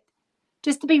thing, but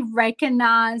just to be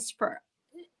recognized for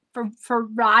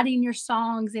writing your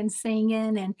songs and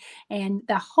singing and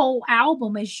the whole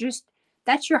album is just,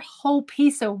 that's your whole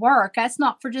piece of work. That's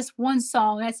not for just one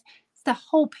song. It's the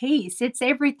whole piece. It's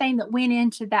everything that went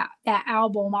into that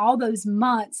album, all those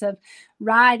months of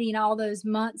writing, all those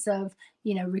months of,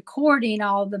 recording,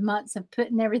 all the months of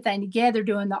putting everything together,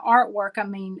 doing the artwork. I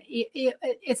mean,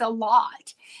 it's a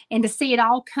lot. And to see it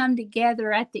all come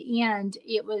together at the end,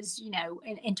 it was,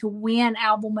 and to win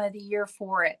Album of the Year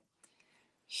for it,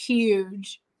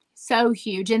 huge, so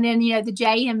huge. And then, the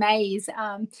JMAs,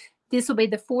 this will be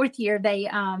the fourth year they're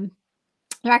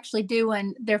actually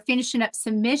they're finishing up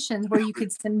submissions where you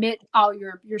could submit all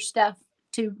your stuff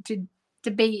to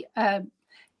be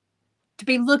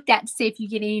looked at to see if you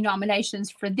get any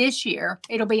nominations for this year.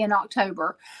 It'll be in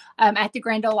October at the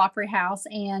Grand Ole Opry House,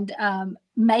 and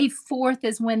May 4th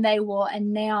is when they will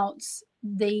announce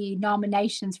the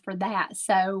nominations for that.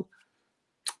 So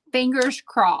fingers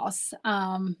crossed.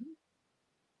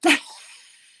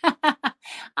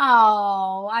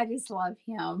 Oh, I just love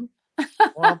him.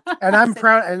 Well, and I'm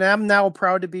proud, and I'm now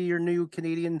proud to be your new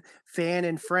Canadian fan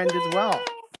and friend as well.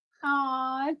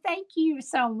 Oh, thank you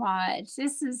so much.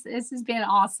 This has been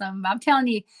awesome. I'm telling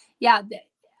you, yeah,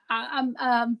 I'm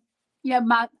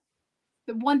my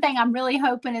the one thing I'm really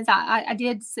hoping is I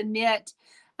did submit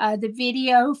the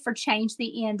video for Change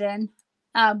the Ending,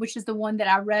 which is the one that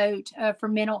I wrote for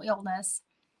mental illness.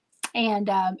 And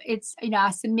it's,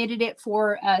 I submitted it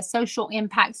for Social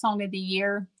Impact Song of the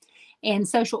Year and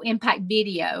Social Impact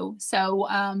Video. So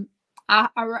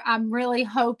I'm really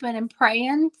hoping and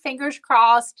praying, fingers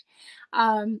crossed,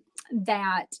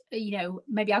 that,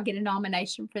 maybe I'll get a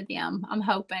nomination for them. I'm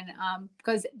hoping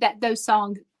because that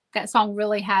song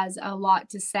really has a lot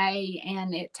to say,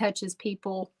 and it touches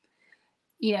people.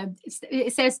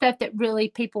 It says stuff that really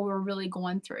people were really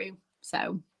going through.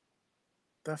 So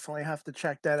Definitely have to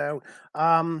check that out.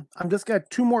 I'm just got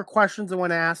two more questions I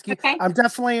want to ask you. okay.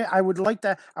 I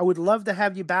would love to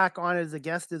have you back on as a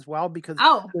guest as well, because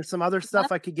there's some other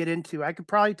stuff I could get into. I could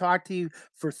probably talk to you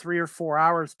for 3 or 4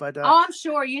 hours, but I'm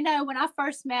sure. When I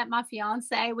first met my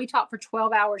fiance, we talked for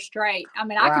 12 hours straight. I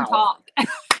mean, I can wow. talk.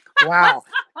 Wow.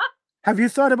 Have you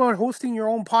thought about hosting your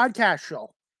own podcast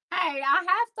show? Hey, I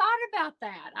have thought about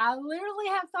that. I literally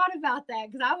have thought about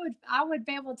that, because I would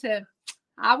be able to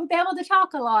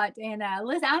talk a lot, and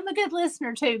listen. I'm a good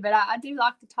listener too, but I do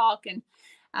like to talk, and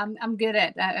I'm good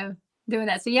at doing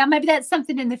that. So yeah, maybe that's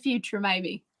something in the future.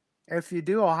 Maybe. If you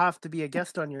do, I'll have to be a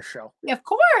guest on your show. Of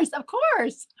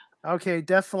course. Okay,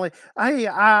 definitely.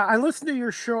 I listened to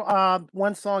your show,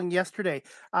 one song yesterday.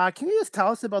 Can you just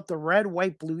tell us about the Red,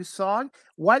 White, Blue song?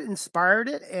 What inspired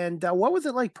it, and what was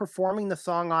it like performing the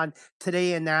song on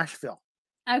Today in Nashville?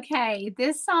 Okay,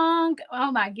 this song,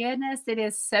 oh my goodness, it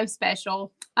is so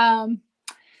special.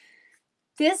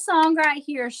 This song right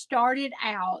here started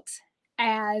out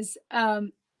as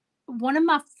one of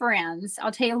my friends.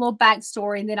 I'll tell you a little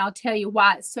backstory, and then I'll tell you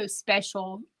why it's so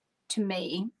special to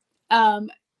me.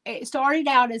 It started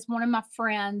out as one of my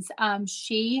friends.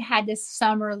 She had this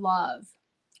summer love,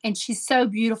 and she's so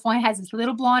beautiful and has this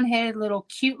little blonde-headed, little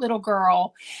cute little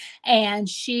girl. And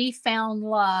she found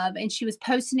love, and she was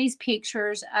posting these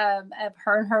pictures of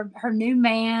her and her new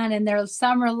man and their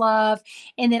summer love.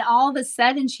 And then all of a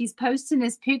sudden she's posting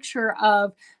this picture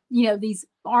of, these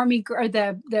army, or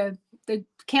the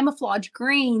camouflage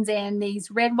greens and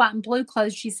these red, white, and blue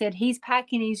clothes. She said, he's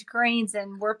packing these greens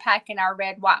and we're packing our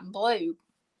red, white, and blue,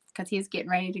 because he's getting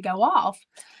ready to go off.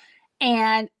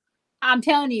 And I'm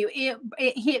telling you,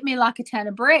 it hit me like a ton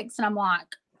of bricks. And I'm like,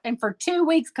 and for 2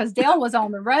 weeks, because Dale was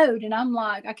on the road, and I'm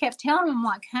like, I kept telling him, I'm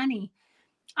like, honey,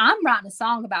 I'm writing a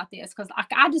song about this, because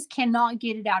I just cannot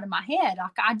get it out of my head.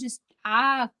 I just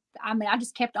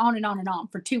kept on and on and on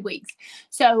for 2 weeks.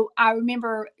 So I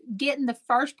remember getting the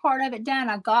first part of it done.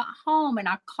 I got home and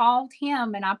I called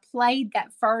him and I played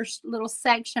that first little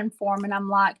section for him. And I'm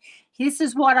like, this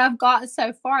is what I've got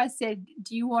so far. I said,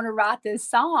 do you want to write this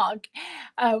song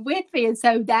with me? And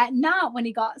so that night when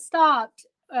he got stopped,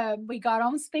 we got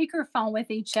on speakerphone with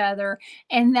each other,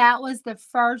 and that was the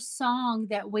first song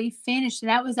that we finished. And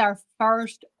that was our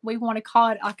first, we want to call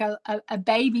it like a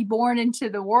baby born into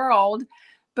the world,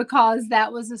 because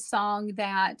that was a song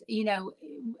that, it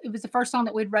was the first song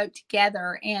that we wrote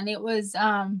together. And it was,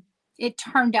 it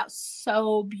turned out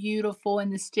so beautiful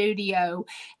in the studio.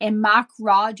 And Mike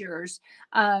Rogers,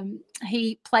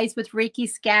 he plays with Ricky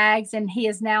Skaggs, and he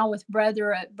is now with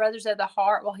Brothers of the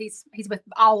Heart. Well, he's with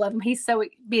all of them. He's so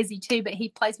busy too, but he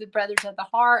plays with Brothers of the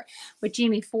Heart with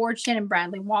Jimmy Fortune and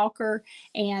Bradley Walker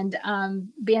and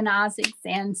Ben Isaacs.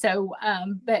 And so,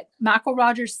 but Michael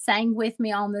Rogers sang with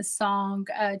me on this song.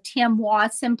 Tim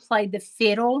Watson played the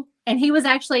fiddle. And he was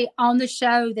actually on the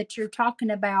show that you're talking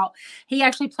about. He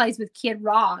actually plays with Kid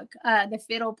Rock, the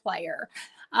fiddle player.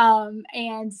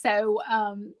 And so,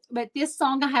 but this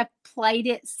song, I have played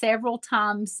it several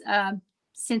times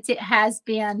since it has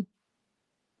been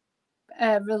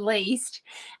released.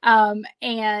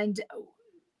 And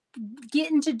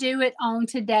getting to do it on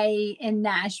Today in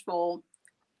Nashville,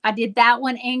 I did that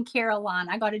one in Carolina.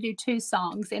 I got to do 2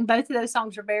 songs, and both of those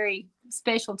songs are very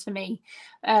special to me.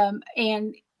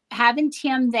 And having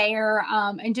Tim there,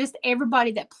 and just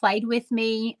everybody that played with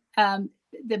me,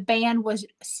 the band was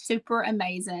super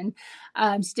amazing.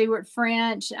 Stuart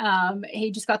French,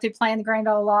 he just got through playing the Grand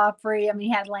Ole Opry. I mean,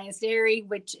 he had Lance Derry,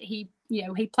 which he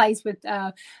plays with.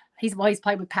 He's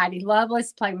played with Patty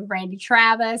Loveless, played with Randy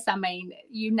Travis. I mean,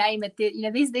 you name it.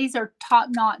 These are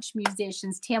top-notch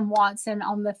musicians. Tim Watson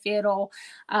on the fiddle,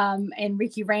 and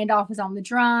Ricky Randolph was on the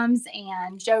drums,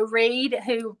 and Joe Reed,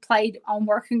 who played on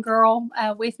Working Girl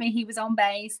with me, he was on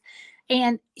bass.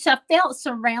 And so I felt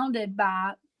surrounded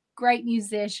by great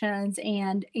musicians,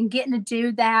 and getting to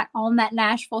do that on that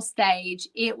Nashville stage,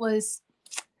 it was,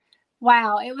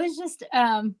 wow. It was just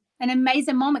an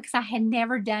amazing moment, because I had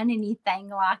never done anything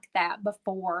like that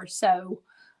before. So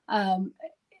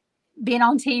being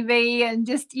on TV and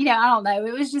just, I don't know.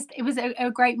 It was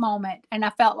a great moment. And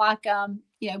I felt like,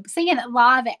 singing it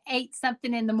live at 8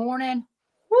 something in the morning.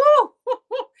 Woo!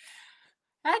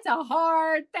 That's a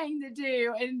hard thing to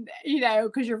do. And,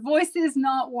 because your voice is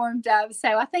not warmed up.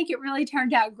 So I think it really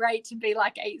turned out great to be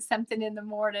like 8 something in the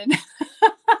morning.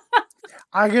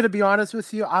 I got to be honest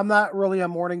with you. I'm not really a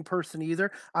morning person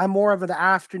either. I'm more of an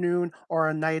afternoon or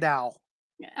a night owl.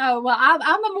 Oh, well,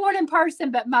 I'm a morning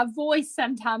person, but my voice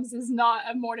sometimes is not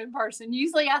a morning person.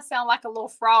 Usually I sound like a little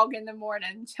frog in the morning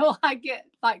until I get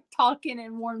like talking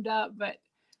and warmed up. But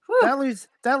that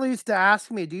leads to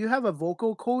ask me, do you have a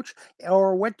vocal coach,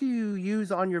 or what do you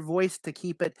use on your voice to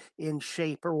keep it in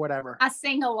shape or whatever? I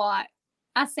sing a lot.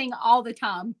 I sing all the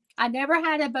time. I never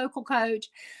had a vocal coach.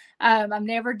 I've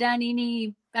never done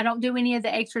I don't do any of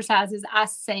the exercises. I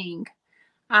sing.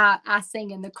 I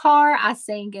sing in the car. I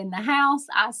sing in the house.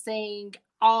 I sing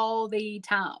all the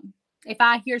time. If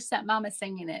I hear something, I'm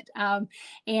singing it.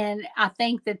 And I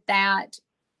think that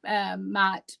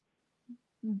might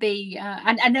be,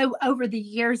 I know over the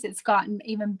years it's gotten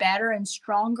even better and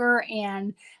stronger.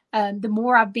 And the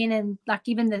more I've been in, like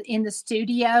even in the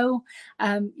studio,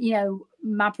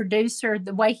 my producer,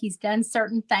 the way he's done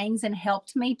certain things and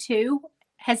helped me too,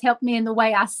 has helped me in the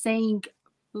way I sing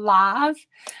live.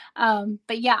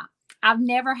 But yeah, I've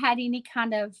never had any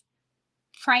kind of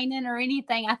training or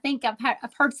anything. I think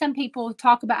I've heard some people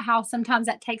talk about how sometimes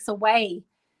that takes away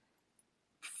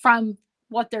from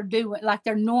what they're doing, like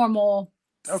their normal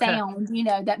sound,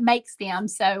 that makes them.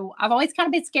 So I've always kind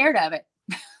of been scared of it.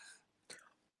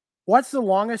 What's the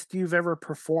longest you've ever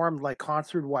performed, like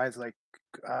concert wise, like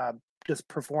just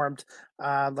performed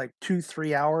like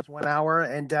 2-3 hours, 1 hour?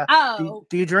 And do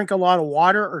you drink a lot of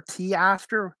water or tea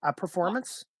after a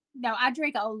performance? No, I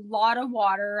drink a lot of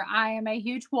water. I am a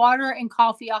huge water and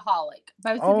coffeeaholic.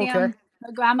 Both of them.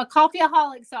 Okay. I'm a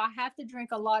coffeeaholic, so I have to drink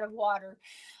a lot of water.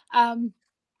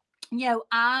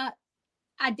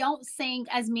 I don't sing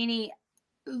as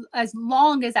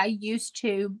long as I used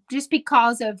to, just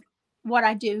because of what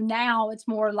I do now. It's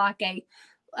more like a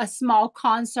small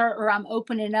concert, or I'm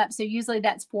opening up. So usually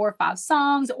that's 4 or 5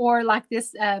 songs, or like this,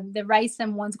 the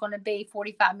racing one's going to be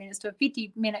 45 minutes to a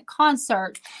 50-minute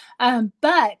concert.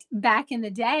 But back in the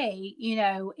day,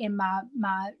 in my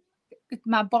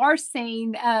bar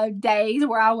scene days,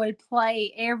 where I would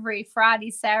play every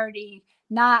Friday, Saturday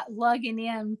night, lugging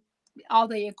in all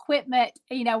the equipment,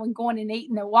 and going and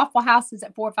eating at Waffle Houses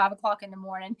at 4 or 5 o'clock in the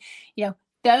morning,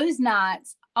 those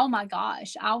nights, oh my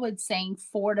gosh, I would sing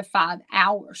 4 to 5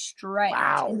 hours straight.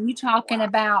 Wow. And you talking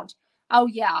about, oh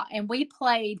yeah. And we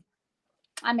played,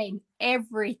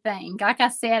 everything. Like I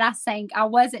said, I sang, I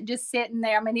wasn't just sitting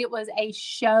there. It was a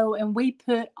show, and we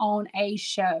put on a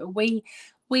show. We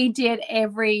did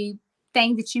everything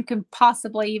that you can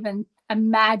possibly even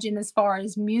imagine as far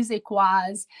as music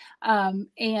wise,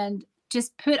 and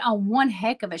just put on one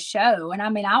heck of a show. And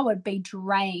I would be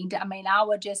drained. I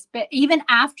would just, but even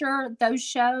after those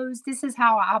shows, this is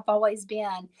how I've always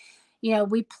been.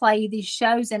 We play these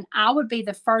shows, and I would be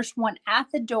the first one at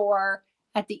the door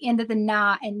at the end of the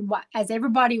night. And as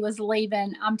everybody was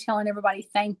leaving, I'm telling everybody,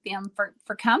 thank them for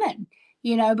coming,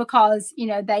 because,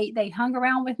 they hung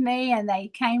around with me and they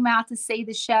came out to see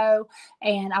the show,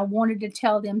 and I wanted to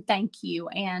tell them thank you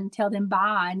and tell them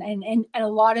bye. And a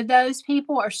lot of those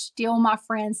people are still my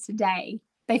friends today.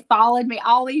 They followed me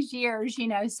all these years,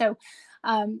 so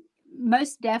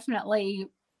most definitely,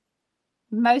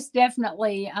 I've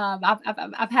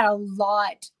had a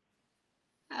lot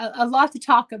to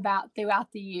talk about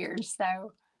throughout the years.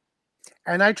 So.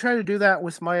 And I try to do that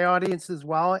with my audience as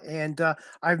well. And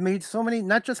I've made so many,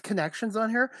 not just connections on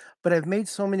here, but I've made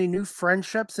so many new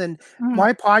friendships. And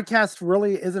my podcast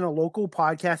really isn't a local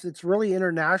podcast. It's really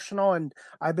international. And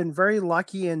I've been very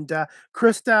lucky. And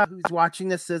Krista, who's watching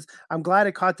this, says, I'm glad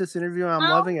I caught this interview. I'm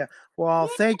loving it. Well,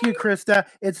 thank you, Krista.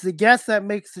 It's the guest that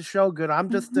makes the show good. I'm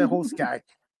just the host guy.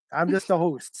 I'm just the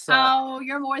host. So. Oh,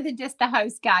 you're more than just the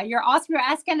host guy. You're awesome. You're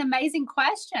asking amazing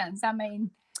questions. I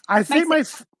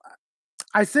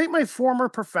think my former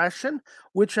profession,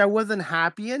 which I wasn't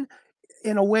happy in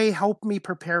a way helped me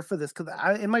prepare for this. Because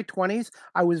in my 20s,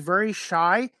 I was very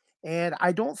shy, and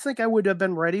I don't think I would have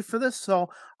been ready for this. So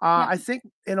I think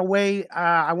in a way,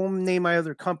 I won't name my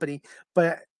other company,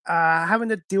 but having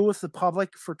to deal with the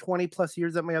public for 20 plus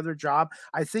years at my other job,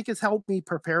 I think has helped me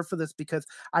prepare for this, because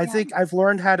I think I've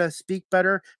learned how to speak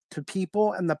better to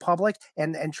people and the public,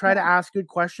 and try to ask good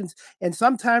questions. And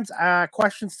sometimes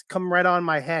questions come right on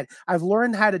my head. I've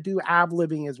learned how to do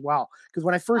ad-libbing as well, because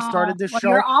when I first started this show,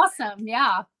 you're awesome.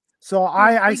 Yeah. So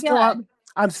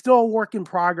I'm still a work in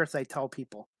progress, I tell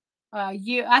people.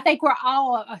 I think we're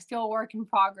all still a work in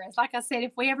progress. Like I said,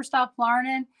 if we ever stop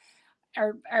learning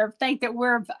or think that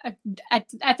we're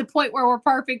at the point where we're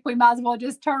perfect, we might as well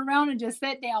just turn around and just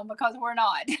sit down, because we're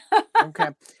not. Okay.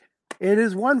 It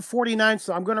is 1:49,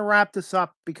 so I'm going to wrap this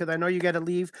up because I know you got to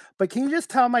leave. But can you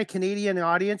just tell my Canadian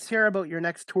audience here about your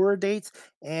next tour dates?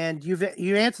 And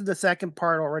you answered the second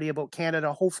part already about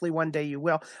Canada. Hopefully one day you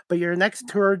will. But your next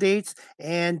tour dates,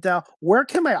 and where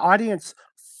can my audience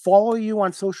follow you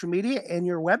on social media and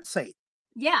your website?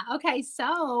 Yeah. Okay.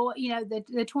 So,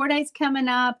 the tour date's coming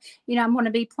up. I'm going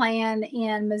to be playing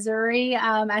in Missouri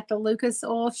at the Lucas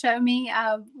Oil Show Me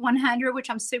 100, which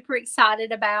I'm super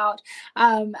excited about.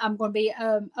 I'm going to be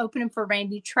opening for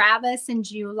Randy Travis in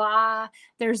July.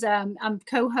 I'm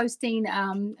co-hosting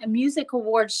a music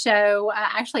award show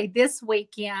actually this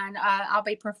weekend. I'll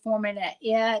be performing at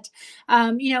it.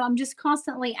 I'm just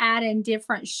constantly adding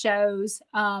different shows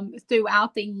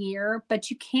throughout the year,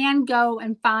 but you can go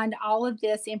and find all of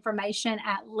this information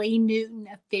at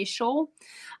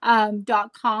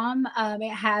LeeNewtonOfficial.com.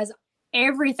 It has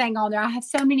everything on there. I have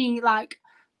so many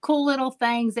cool little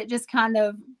things that just kind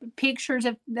of pictures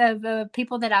of the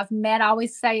people that I've met. I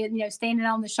always say, standing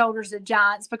on the shoulders of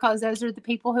giants, because those are the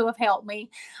people who have helped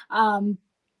me.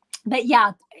 But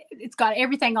yeah, it's got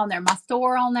everything on there. My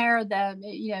store on there, there's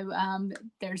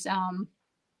there's all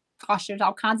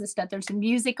kinds of stuff. There's some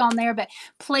music on there, but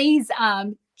please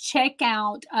check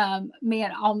out me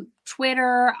on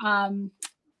Twitter,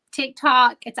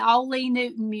 TikTok. It's all Lee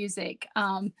Newton Music,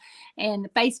 and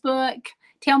Facebook.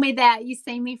 Tell me that you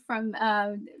see me from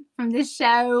this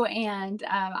show, and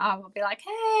I will be like,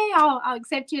 hey, I'll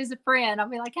accept you as a friend. I'll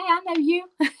be like, hey, I know you.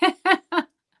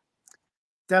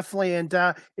 Definitely. And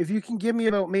if you can give me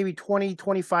about maybe 20,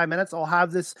 25 minutes, I'll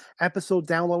have this episode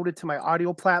downloaded to my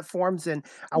audio platforms. And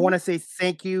I want to say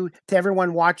thank you to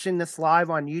everyone watching this live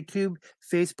on YouTube,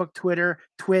 Facebook, Twitter,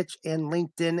 Twitch, and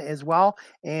LinkedIn as well.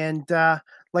 And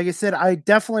like I said, I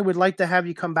definitely would like to have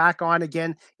you come back on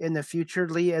again in the future,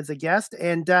 Lee, as a guest.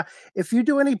 And if you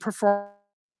do any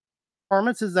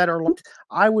performances that are linked,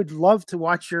 I would love to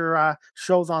watch your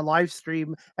shows on live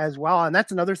stream as well. And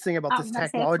that's another thing about this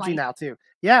technology now too.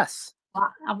 Yes.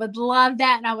 I would love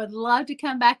that. And I would love to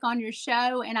come back on your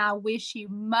show. And I wish you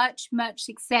much, much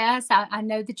success. I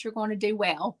know that you're going to do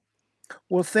well.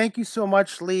 Well, thank you so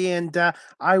much, Lee. And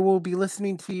I will be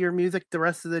listening to your music the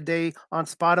rest of the day on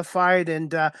Spotify.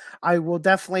 And I will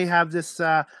definitely have this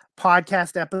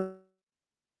podcast episode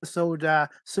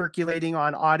circulating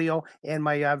on audio and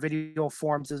my video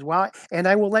forms as well. And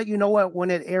I will let you know when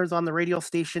it airs on the radio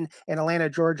station in Atlanta,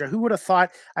 Georgia. Who would have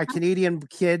thought a Canadian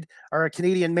kid or a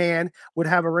Canadian man would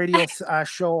have a radio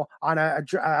show on a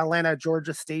Atlanta,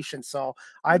 Georgia station? So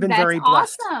I've been very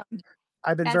blessed. Awesome.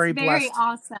 I've been very blessed. Very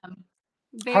awesome.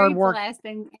 Very blessed.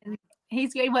 And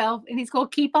he's good. Well, and he's going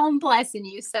to keep on blessing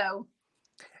you. So.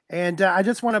 And I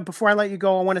just want to, before I let you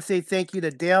go, I want to say thank you to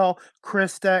Dale,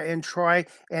 Krista, and Troy,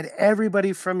 and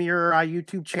everybody from your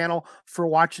YouTube channel for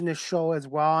watching this show as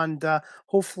well. And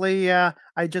hopefully I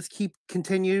just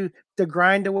continue to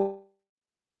grind away.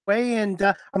 And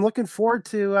I'm looking forward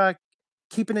to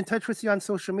keeping in touch with you on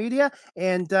social media.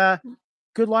 And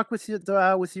good luck with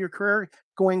your career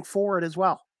going forward as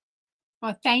well.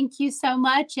 Well, thank you so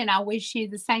much. And I wish you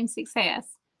the same success.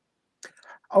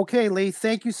 Okay, Lee,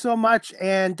 thank you so much.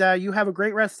 And you have a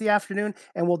great rest of the afternoon,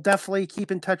 and we'll definitely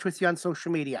keep in touch with you on social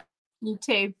media. You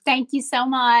too. Thank you so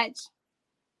much.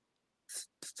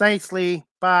 Thanks, Lee.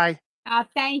 Bye.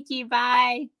 Thank you.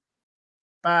 Bye.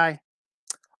 Bye.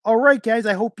 All right, guys,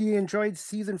 I hope you enjoyed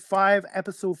season 5,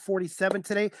 episode 47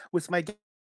 today with my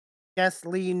guest,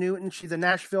 Lee Newton. She's a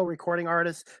Nashville recording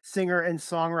artist, singer, and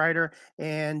songwriter,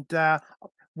 and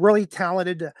really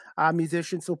talented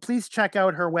musician. So please check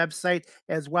out her website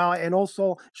as well. And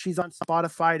also she's on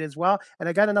Spotify as well. And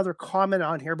I got another comment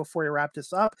on here before we wrap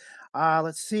this up.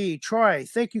 Let's see. Troy,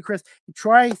 thank you, Chris.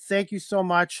 Troy, thank you so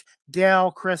much.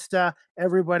 Dale, Krista,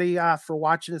 everybody for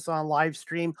watching us on live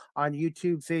stream on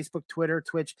YouTube, Facebook, Twitter,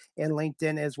 Twitch, and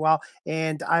LinkedIn as well.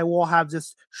 And I will have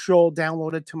this show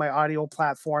downloaded to my audio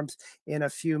platforms in a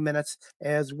few minutes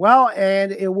as well.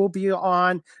 And it will be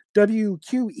on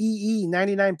WQEE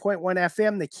 99.1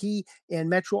 FM, the Key in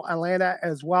Metro Atlanta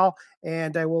as well.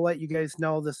 And I will let you guys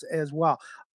know this as well.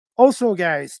 Also,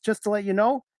 guys, just to let you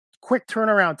know, quick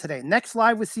turnaround today. Next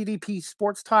live with CDP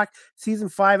Sports Talk, season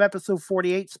 5, episode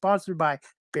 48, sponsored by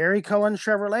Barry Cullen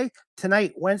Chevrolet.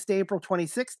 Tonight, Wednesday, April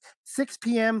 26th, 6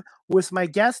 p.m. with my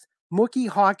guest, Mookie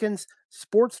Hawkins,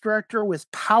 sports director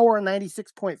with Power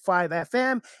 96.5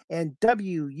 FM and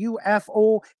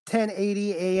WUFO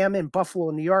 1080 AM in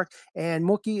Buffalo, New York. And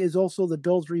Mookie is also the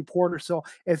Bills reporter. So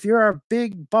if you're a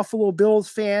big Buffalo Bills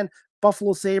fan,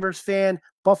 Buffalo Sabres fan,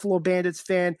 Buffalo Bandits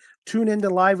fan, tune into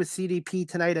Live with CDP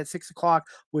tonight at 6 o'clock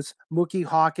with Mookie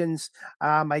Hawkins,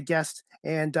 my guest.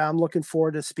 And I'm looking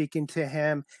forward to speaking to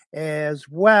him as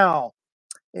well.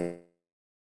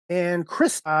 And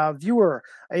Chris, viewer,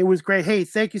 it was great. Hey,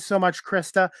 thank you so much,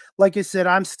 Krista. Like I said,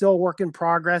 I'm still work in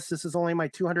progress. This is only my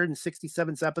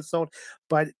 267th episode,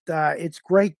 but it's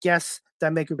great guests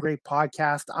that make a great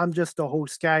podcast. I'm just a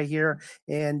host guy here,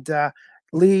 and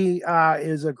Lee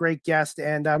is a great guest,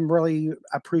 and I'm really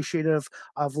appreciative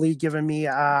of Lee giving me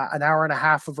an hour and a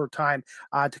half of her time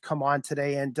to come on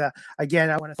today. And again,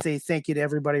 I want to say thank you to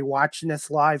everybody watching this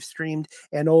live streamed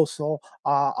and also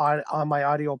on my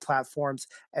audio platforms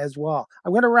as well.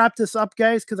 I'm going to wrap this up,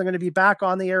 guys, because I'm going to be back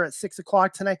on the air at 6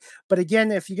 o'clock tonight. But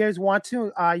again, if you guys want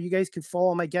to, you guys can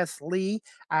follow my guest Lee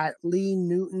at Lee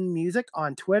Newton Music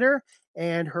on Twitter.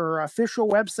 And her official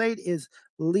website is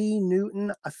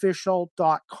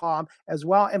LeeNewtonOfficial.com as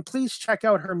well. And please check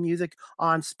out her music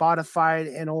on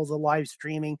Spotify and all the live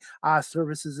streaming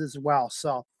services as well.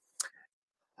 So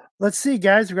let's see,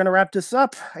 guys. We're going to wrap this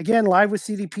up. Again, Live with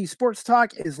CDP Sports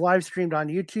Talk is live streamed on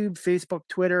YouTube, Facebook,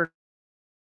 Twitter,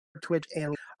 Twitch,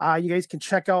 and you guys can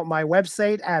check out my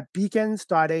website at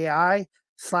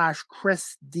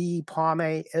beacons.ai/Chris D.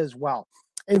 Palme as well.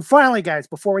 And finally, guys,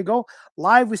 before we go,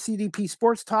 Live with CDP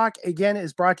Sports Talk, again,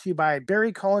 is brought to you by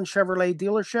Barry Cullen Chevrolet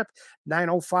Dealership,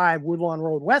 905 Woodlawn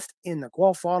Road West in the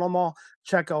Guelph Auto Mall.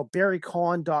 Check out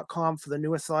barrycullen.com for the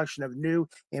newest selection of new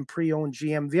and pre-owned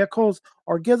GM vehicles,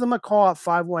 or give them a call at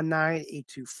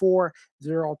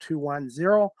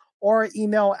 519-824-0210, or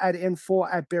email at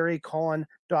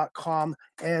info@barrycullen.com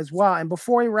as well. And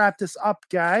before we wrap this up,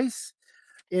 guys,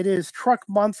 it is truck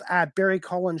month at Barry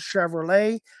Cullen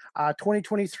Chevrolet.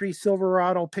 2023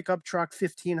 Silverado pickup truck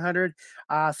 1500,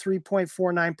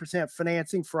 3.49%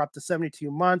 financing for up to 72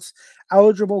 months.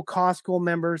 Eligible Costco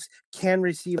members can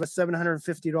receive a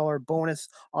 $750 bonus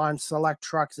on select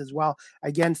trucks as well.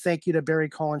 Again, thank you to Barry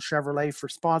Cullen Chevrolet for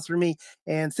sponsoring me.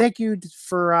 And thank you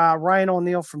for Ryan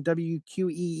O'Neill from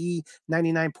WQEE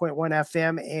 99.1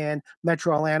 FM and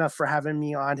Metro Atlanta for having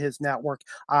me on his network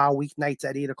weeknights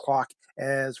at 8 o'clock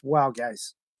as well,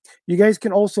 guys. You guys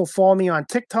can also follow me on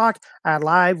TikTok at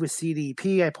Live with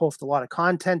CDP. I post a lot of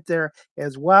content there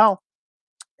as well.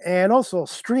 And also,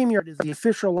 StreamYard is the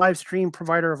official live stream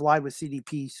provider of Live with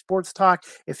CDP Sports Talk.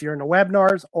 If you're into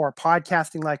webinars or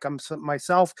podcasting like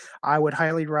myself, I would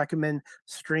highly recommend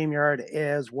StreamYard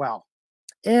as well.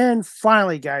 And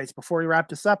finally, guys, before we wrap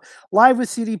this up, Live with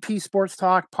CDP Sports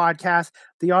Talk podcast.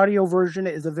 The audio version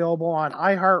is available on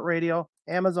iHeartRadio,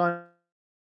 Amazon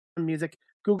Music,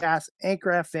 Google Cast, Anchor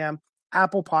FM,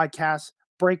 Apple Podcasts,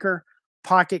 Breaker,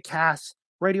 Pocket Casts,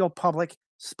 Radio Public,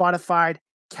 Spotify,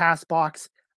 Castbox,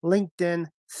 LinkedIn,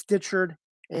 Stitcher,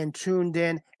 and Tuned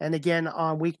In. And again,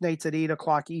 on weeknights at 8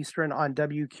 o'clock Eastern on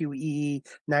WQEE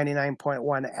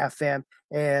 99.1 FM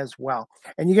as well.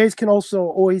 And you guys can also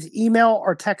always email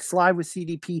or text Live with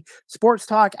CDP Sports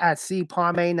Talk at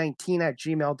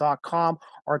cpalme19@gmail.com,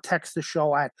 or text the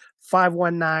show at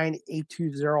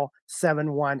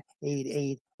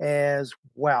 519-820-7188 as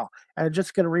well. And I'm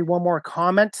just going to read one more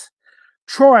comment.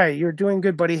 Troy, you're doing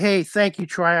good, buddy. Hey, thank you,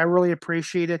 Troy. I really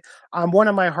appreciate it. I'm one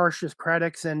of my harshest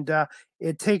critics, and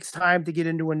it takes time to get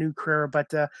into a new career.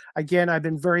 But again, I've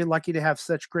been very lucky to have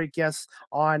such great guests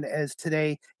on as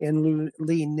today in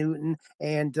Lee Newton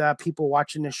and people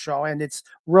watching this show. And it's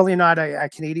really not a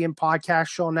Canadian podcast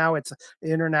show now. It's an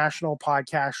international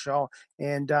podcast show.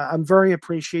 And I'm very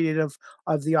appreciative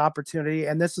of the opportunity.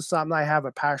 And this is something I have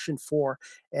a passion for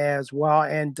as well.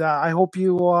 And I hope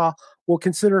you will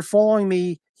consider following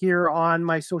me here on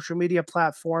my social media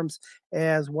platforms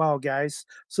as well, guys.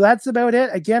 So that's about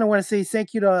it. Again, I want to say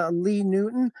thank you to Lee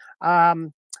Newton, a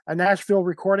Nashville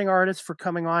recording artist, for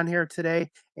coming on here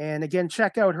today. And again,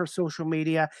 check out her social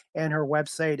media and her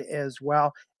website as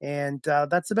well. And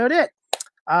that's about it.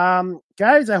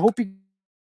 Guys, I hope you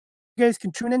guys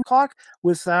can tune in clock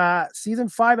with season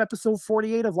 5, episode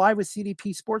 48 of Live with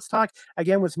CDP Sports Talk.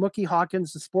 Again, with Mookie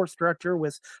Hawkins, the sports director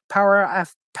with Power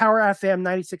FM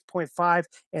 96.5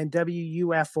 and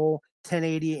WUFO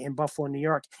 1080 in Buffalo, New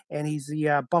York. And he's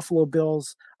the Buffalo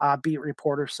Bills beat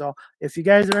reporter. So if you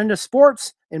guys are into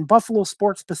sports, in Buffalo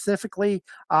sports specifically,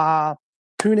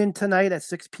 Tune in tonight at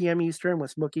 6 p.m. Eastern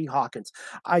with Mookie Hawkins.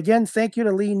 Again, thank you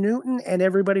to Lee Newton and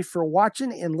everybody for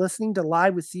watching and listening to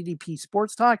Live with CDP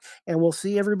Sports Talk. And we'll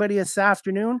see everybody this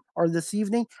afternoon or this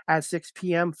evening at 6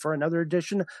 p.m. for another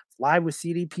edition of Live with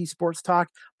CDP Sports Talk,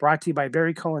 brought to you by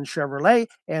Barry Cullen Chevrolet,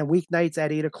 and weeknights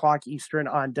at 8 o'clock Eastern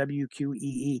on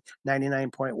WQEE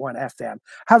 99.1 FM.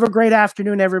 Have a great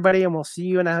afternoon, everybody, and we'll see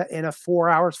you in a 4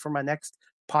 hours for my next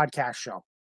podcast show.